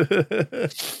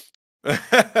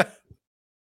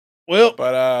 Well,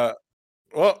 but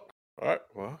well, all right.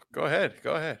 Well, go ahead,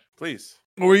 please.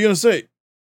 What were you gonna say?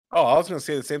 Oh, I was gonna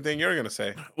say the same thing you're gonna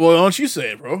say. Well, why don't you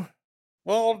say it, bro?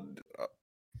 Well,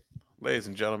 ladies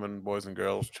and gentlemen, boys and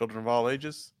girls, children of all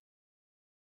ages,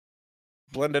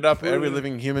 blended up, every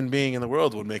living human being in the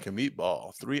world would make a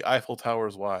meatball 3 Eiffel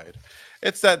Towers wide.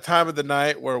 It's that time of the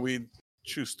night where we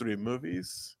choose 3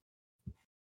 movies.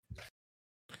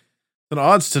 An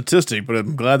odd statistic, but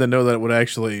I'm glad to know that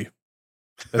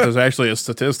there's actually a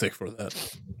statistic for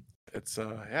that. It's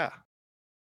yeah.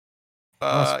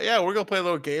 Awesome. Yeah, we're gonna play a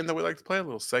little game that we like to play, a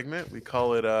little segment. We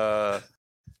call it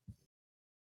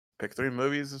pick 3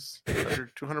 movies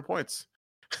under 200 points.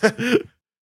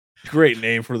 Great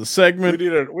name for the segment. We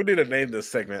need to name this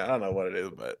segment. I don't know what it is,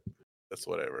 but it's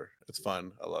whatever. It's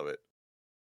fun. I love it.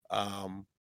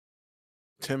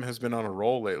 Tim has been on a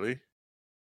roll lately.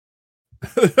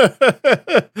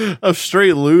 Of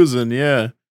straight losing, yeah.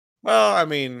 Well, I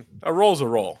mean, a roll's a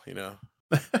roll, you know.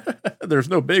 There's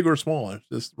no big or small. It's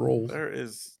just rolls. There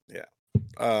is, yeah.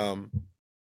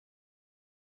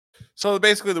 So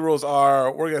basically, the rules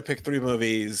are: we're gonna pick 3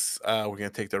 movies. We're gonna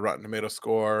take the Rotten Tomato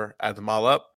score, add them all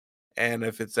up, and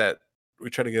if it's we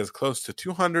try to get as close to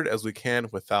 200 as we can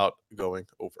without going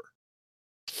over.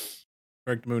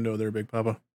 Correct mundo there, Big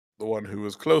Papa. The one who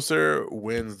is closer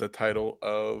wins the title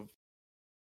of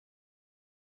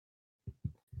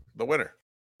the winner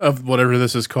of whatever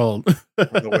this is called.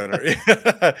 The winner.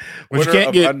 Which winner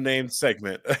can't get unnamed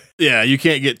segment. Yeah, you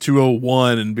can't get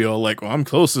 201 and be all like, well, I'm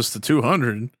closest to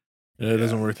 200. It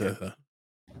doesn't work like that.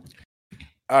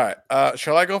 All right.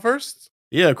 Shall I go first?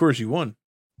 Yeah, of course you won.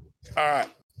 All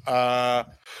right.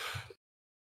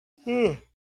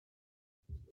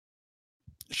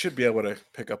 Should be able to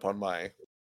pick up on my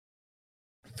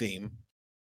theme.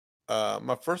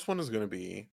 My first one is going to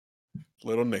be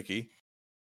Little Nicky.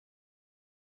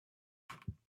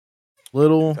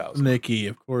 Little Nicky,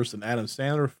 of course, an Adam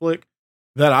Sandler flick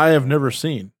that I have never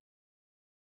seen.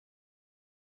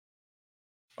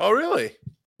 Oh, really?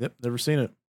 Yep, never seen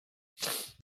it.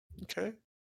 Okay.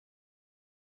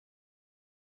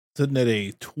 Sitting at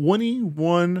a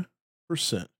 21%.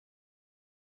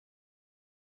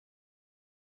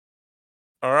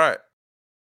 All right.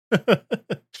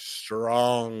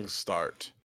 Strong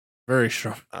start. Very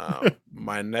strong.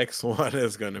 My next one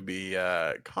is going to be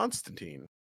Constantine.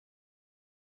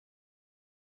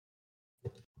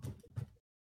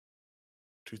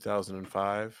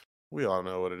 $2005. We all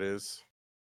know what it is.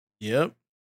 Yep.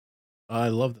 I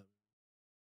love that.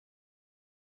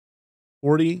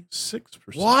 46%.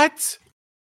 What?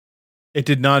 It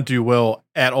did not do well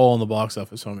at all in the box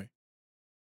office, homie.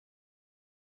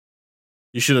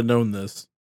 You should have known this.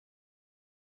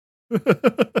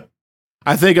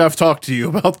 I think I've talked to you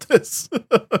about this.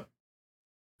 All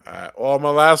right. Well,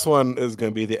 my last one is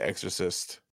going to be The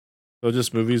Exorcist. So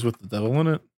just movies with the devil in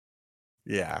it?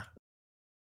 Yeah.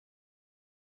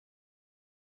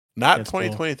 Not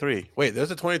 2023. Cool. Wait,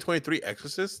 there's a 2023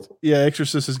 Exorcist? Yeah,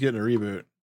 Exorcist is getting a reboot.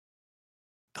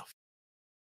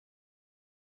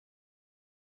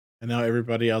 And now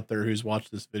everybody out there who's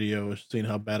watched this video has seen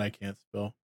how bad I can't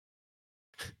spell.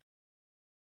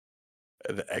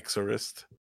 The Exorcist.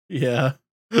 Yeah.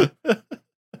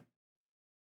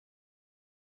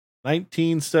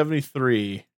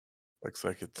 1973. Looks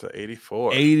like it's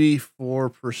 84.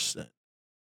 84%.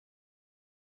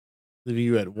 Leaving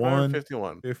you at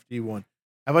 151.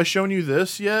 Have I shown you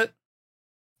this yet?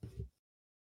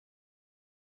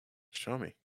 Show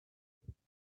me.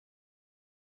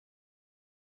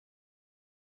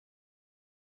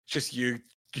 Just you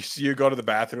go to the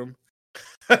bathroom.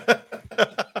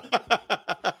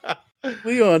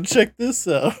 Leon, check this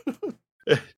out.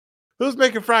 Who's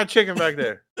making fried chicken back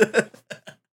there?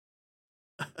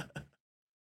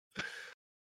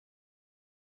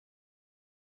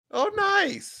 Oh,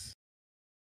 nice.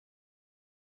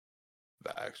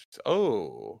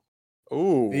 Oh.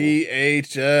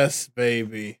 VHS,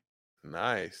 baby.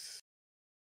 Nice.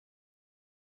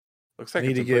 Looks like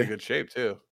it's in pretty good shape,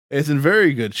 too. It's in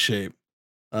very good shape.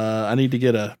 I need to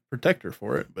get a protector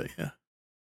for it, but yeah.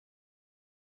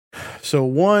 So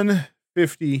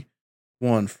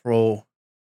 151 for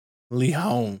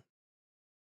Leon.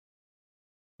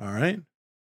 All right.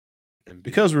 And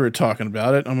because we were talking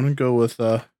about it, I'm going to go with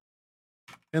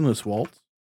Endless Waltz.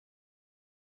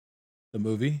 The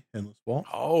movie Endless Waltz.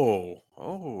 Oh,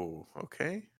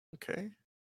 okay.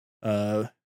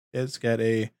 It's got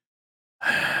a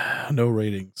no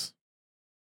ratings.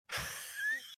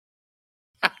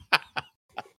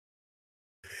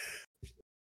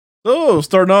 So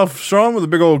starting off strong with a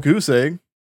big old goose egg.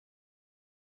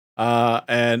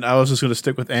 And I was just gonna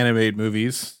stick with animated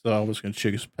movies, so I was gonna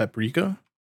choose Paprika.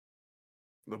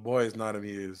 The boy is not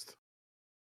amused.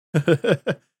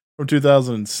 From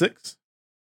 2006.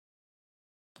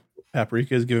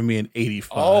 Paprika is giving me an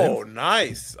 85. Oh,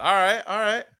 nice. All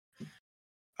right.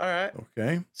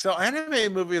 Okay. So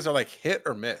animated movies are like hit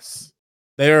or miss.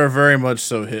 They are very much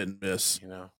so hit and miss. You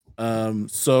know.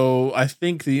 So I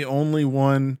think the only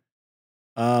one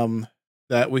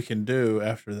that we can do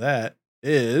after that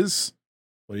is,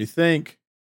 what do you think?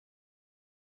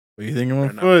 What do you think I'm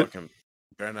gonna put?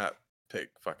 Better not pick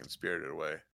fucking Spirited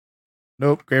Away.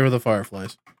 Nope, Grave of the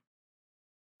Fireflies.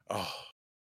 Oh,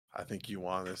 I think you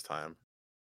won this time.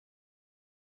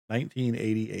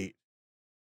 1988.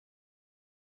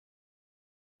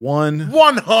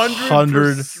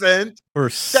 100%.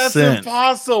 That's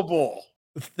impossible.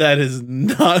 That is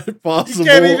not possible.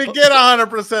 You can't even get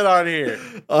 100% on here.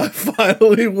 I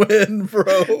finally win,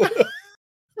 bro.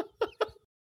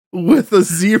 With a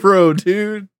 0,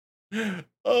 dude.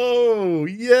 Oh,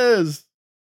 yes.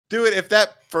 Dude, if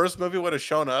that first movie would have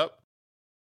shown up,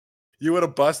 you would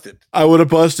have busted. I would have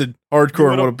busted.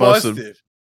 Hardcore would have busted.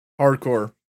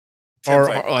 Hardcore.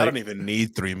 I don't even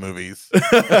need 3 movies.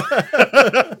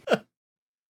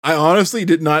 I honestly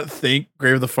did not think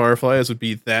Grave of the Fireflies would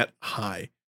be that high.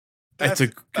 It's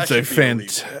a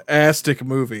fantastic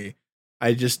movie.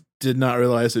 I just did not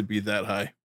realize it'd be that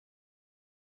high.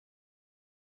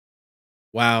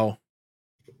 Wow.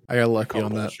 I got lucky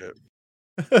on that.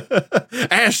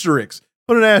 Asterisk.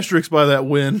 Put an asterisk by that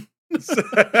win.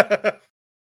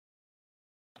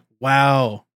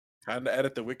 Wow. Time to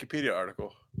edit the Wikipedia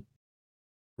article.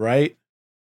 Right?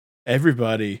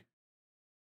 Everybody.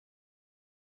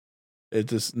 It's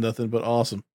just nothing but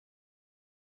awesome.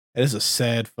 It is a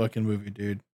sad fucking movie,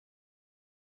 dude.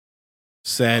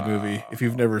 Sad movie. If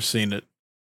you've never seen it,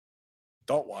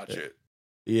 don't watch it.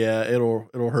 Yeah, it'll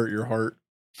hurt your heart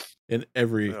in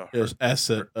every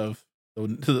asset of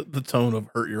the tone of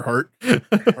hurt your heart.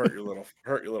 hurt your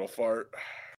little fart.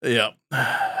 Yeah.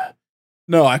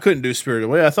 No, I couldn't do Spirited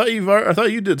Away. I thought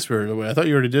you did Spirited Away. I thought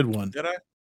you already did one. Did I?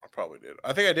 I probably did.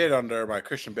 I think I did under my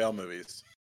Christian Bale movies.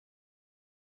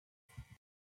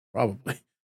 Probably.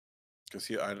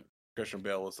 Because Christian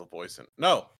Bale was the voice in.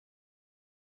 No.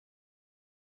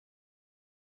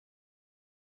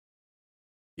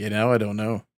 Yeah, now I don't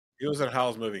know. He was in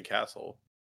Howl's Moving Castle.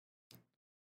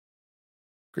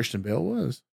 Christian Bale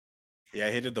was.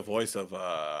 Yeah, he did the voice of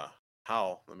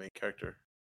Howl, the main character.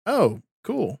 Oh,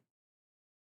 cool.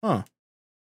 Huh.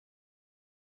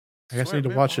 I guess I need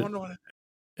to watch it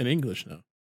in English now.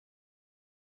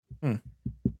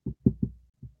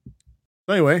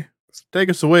 Anyway, take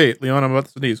us away, Leon. I'm about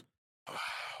to sneeze.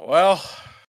 Well,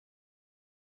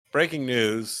 breaking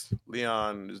news.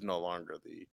 Leon is no longer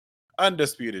the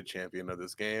undisputed champion of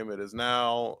this game. It is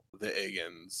now the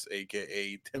Eggins,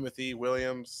 a.k.a. Timothy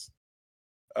Williams.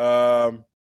 Thank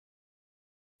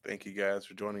you guys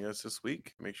for joining us this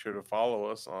week. Make sure to follow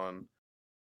us on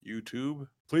YouTube.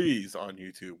 Please, on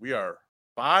YouTube. We are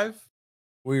 5.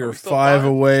 We are 5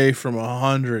 away from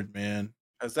 100, man.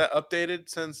 Has that updated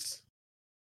since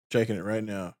Checking it right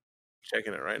now.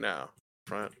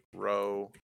 Front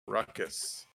row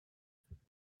ruckus.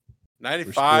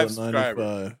 95 subscribers.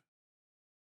 95.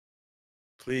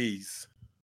 Please.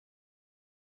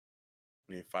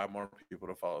 We need 5 more people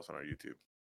to follow us on our YouTube.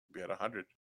 We'll be at 100.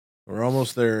 We're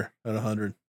almost there at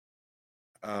 100.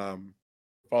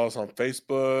 Follow us on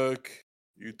Facebook,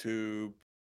 YouTube.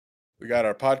 We got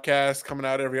our podcast coming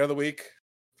out every other week.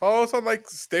 Follow us on like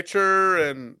Stitcher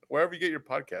and wherever you get your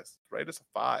podcasts. Rate us a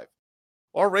 5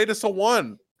 or rate us a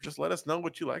 1. Just let us know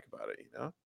what you like about it. You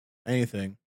know,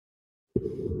 anything.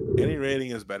 Any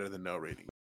rating is better than no rating.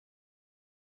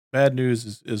 Bad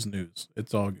news is news.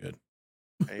 It's all good.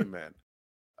 Amen.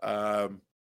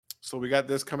 So we got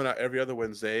this coming out every other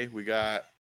Wednesday. We got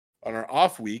on our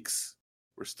off weeks,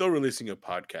 we're still releasing a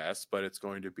podcast, but it's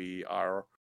going to be our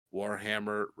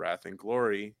Warhammer Wrath and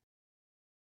Glory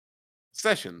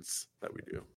sessions that we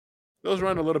do. Those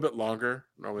run a little bit longer,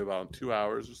 normally about 2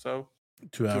 hours or so.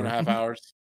 2 hours. 2.5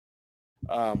 hours.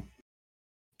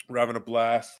 We're having a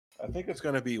blast. I think it's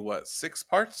going to be 6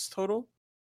 parts total.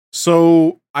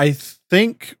 So I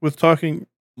think with talking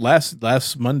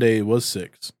last Monday was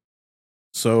 6.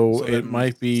 So it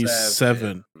might be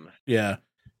 7. Yeah.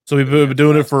 So we've been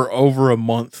doing it for over a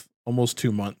month, almost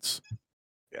 2 months.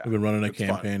 Yeah. We've been running a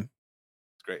campaign. Fun.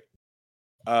 It's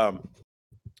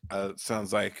great.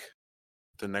 Sounds like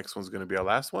the next one's going to be our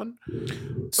last one.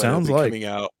 Sounds like coming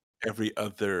out every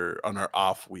other on our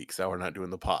off weeks that we're not doing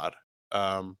the pod.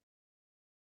 We're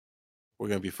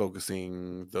going to be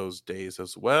focusing those days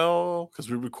as well because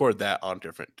we record that on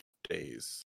different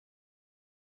days.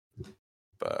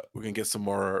 But we're going to get some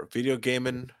more video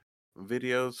gaming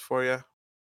videos for you.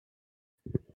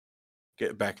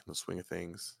 Get back in the swing of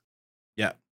things.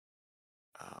 Yeah.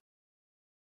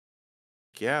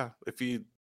 Yeah. If you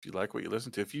like what you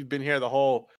listen to, if you've been here the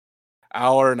whole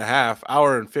hour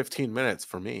and 15 minutes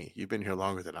for me, you've been here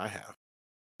longer than I have.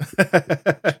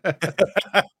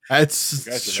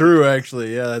 That's true,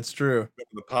 actually. Yeah, that's true.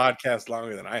 The podcast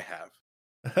longer than I have.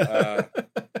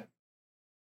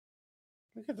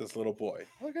 Look at this little boy.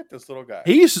 Look at this little guy.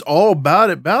 He's all about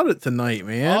it tonight,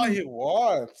 man. All he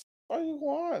wants.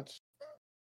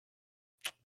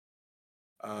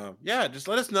 Yeah, just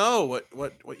let us know what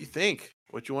you think,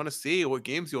 what you want to see, what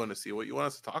games you want to see, what you want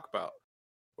us to talk about.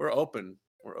 We're open.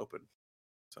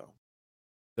 So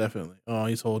definitely. Oh,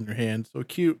 he's holding your hand. So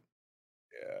cute.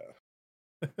 Yeah.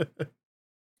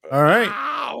 All right.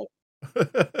 Ow!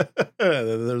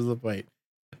 There's the fight.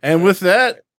 And with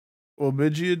that, we'll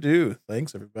bid you adieu.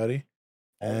 Thanks, everybody.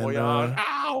 And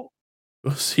ow!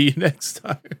 We'll see you next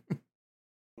time.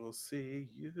 We'll see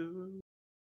you.